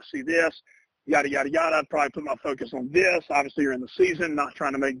that, I see this, yada, yada, yada. I'd probably put my focus on this. Obviously, you're in the season, not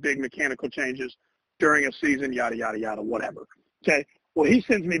trying to make big mechanical changes during a season, yada, yada, yada, whatever. Okay? Well, he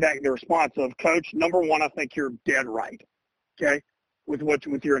sends me back the response of, Coach, number one, I think you're dead right, okay, with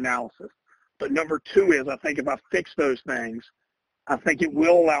your analysis. But number two is I think if I fix those things, I think it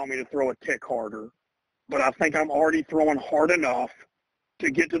will allow me to throw a tick harder. But I think I'm already throwing hard enough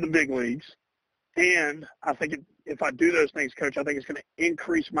to get to the big leagues. And I think if I do those things, Coach, I think it's going to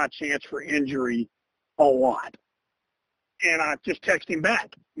increase my chance for injury a lot. And I just text him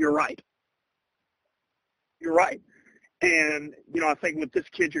back, you're right. You're right. And, I think with this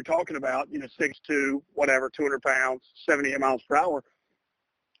kid you're talking about, 6'2", whatever, 200 pounds, 78 miles per hour,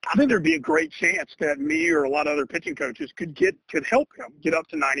 I think there'd be a great chance that me or a lot of other pitching coaches could help him get up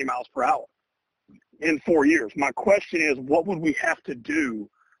to 90 miles per hour in 4 years. My question is, what would we have to do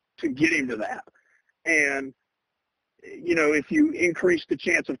to get him to that? And, if you increase the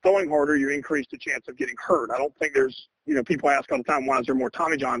chance of throwing harder, you increase the chance of getting hurt. I don't think there's, people ask all the time, why is there more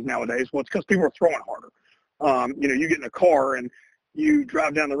Tommy Johns nowadays? Well, it's because people are throwing harder. You get in a car and you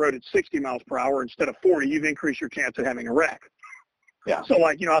drive down the road at 60 miles per hour instead of 40, you've increased your chance of having a wreck. Yeah. So,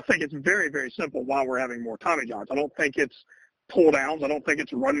 I think it's very, very simple why we're having more Tommy Johns. I don't think it's pull downs. I don't think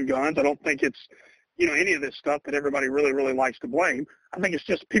it's run and guns. I don't think it's, any of this stuff that everybody really, really likes to blame. I think it's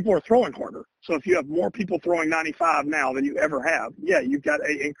just people are throwing harder. So if you have more people throwing 95 now than you ever have, yeah, you've got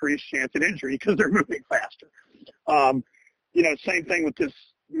an increased chance of injury because they're moving faster. Same thing with this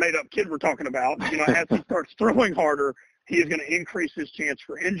made-up kid we're talking about. As he starts throwing harder, he is going to increase his chance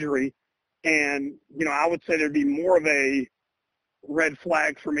for injury. And, I would say there'd be more of a red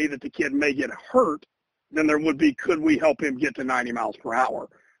flag for me that the kid may get hurt than there would be could we help him get to 90 miles per hour.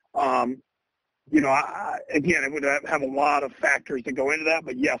 Again, it would have a lot of factors that go into that,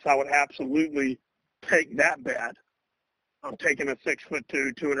 but yes, I would absolutely take that bet of taking a 6'2",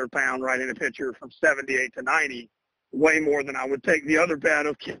 200-pound right-handed pitcher from 78 to 90 way more than I would take the other bet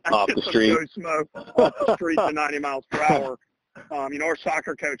of off the street, off the street to 90 miles per hour. Our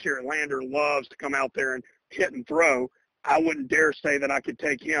soccer coach here at Lander loves to come out there and hit and throw. I wouldn't dare say that I could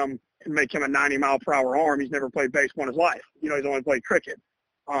take him and make him a 90-mile-per-hour arm. He's never played baseball in his life. He's only played cricket.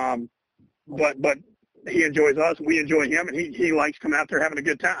 But he enjoys us, we enjoy him, and he likes coming out there having a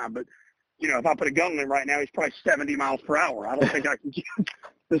good time. But, if I put a gun on him right now, he's probably 70 miles per hour. I don't think I can get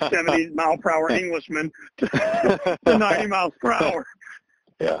the 70-mile-per-hour Englishman to 90 miles per hour.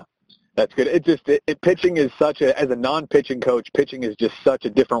 Yeah, that's good. Pitching is as a non-pitching coach, pitching is just such a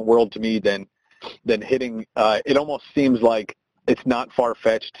different world to me than hitting. It almost seems like it's not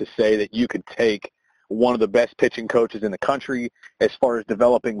far-fetched to say that you could take one of the best pitching coaches in the country as far as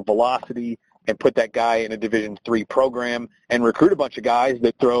developing velocity and put that guy in a Division III program and recruit a bunch of guys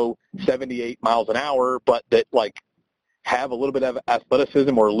that throw 78 miles an hour but that, have a little bit of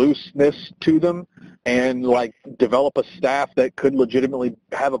athleticism or looseness to them and, develop a staff that could legitimately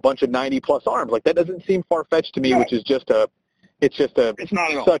have a bunch of 90-plus arms. That doesn't seem far-fetched to me, which is it's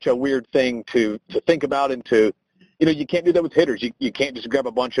not such a weird thing to think about and to, you can't do that with hitters. You can't just grab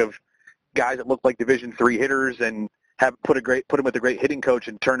a bunch of guys that look like Division III hitters and put them with a great hitting coach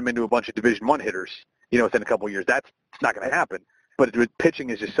and turn them into a bunch of Division I hitters, within a couple of years. That's not going to happen. But pitching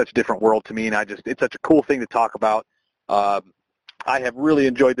is just such a different world to me, and it's such a cool thing to talk about. I have really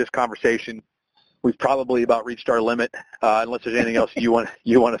enjoyed this conversation. We've probably about reached our limit, unless there's anything else you want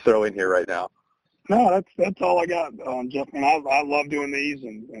to throw in here right now. No, that's all I got, Jeff. And I love doing these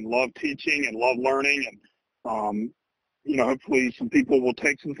and love teaching and love learning, and hopefully some people will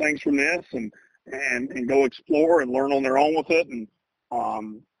take some things from this and go explore and learn on their own with it. And,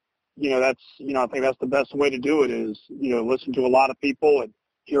 I think that's the best way to do it is, listen to a lot of people and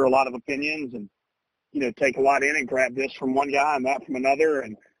hear a lot of opinions and, take a lot in and grab this from one guy and that from another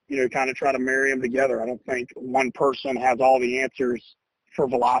and, kind of try to marry them together. I don't think one person has all the answers for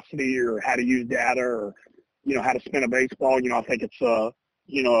velocity or how to use data or, how to spin a baseball. I think it's a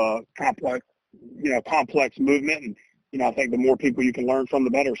complex movement. And, I think the more people you can learn from, the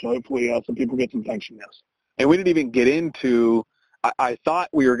better. So hopefully some people get some things from this. And we didn't even get into, I thought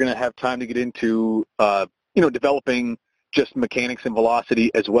we were going to have time to get into, developing just mechanics and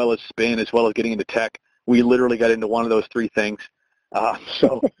velocity as well as spin, as well as getting into tech. We literally got into one of those three things.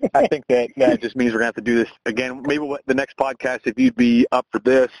 So I think that just means we're going to have to do this again. Maybe the next podcast, if you'd be up for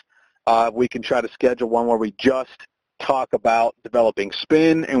this, we can try to schedule one where we just talk about developing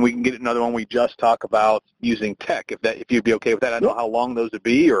spin, and we can get another one we just talk about using tech, if you'd be okay with that. I don't know how long those would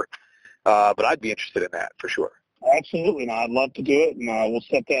be, but I'd be interested in that for sure. Absolutely. No, I'd love to do it, and we'll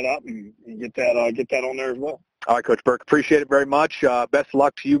set that up and get that on there as well. All right, Coach Burke, appreciate it very much. Best of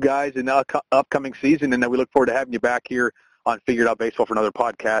luck to you guys in the upcoming season, and we look forward to having you back here on Figured Out Baseball for another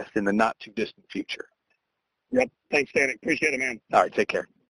podcast in the not-too-distant future. Yep. Thanks, Danik. Appreciate it, man. All right, take care.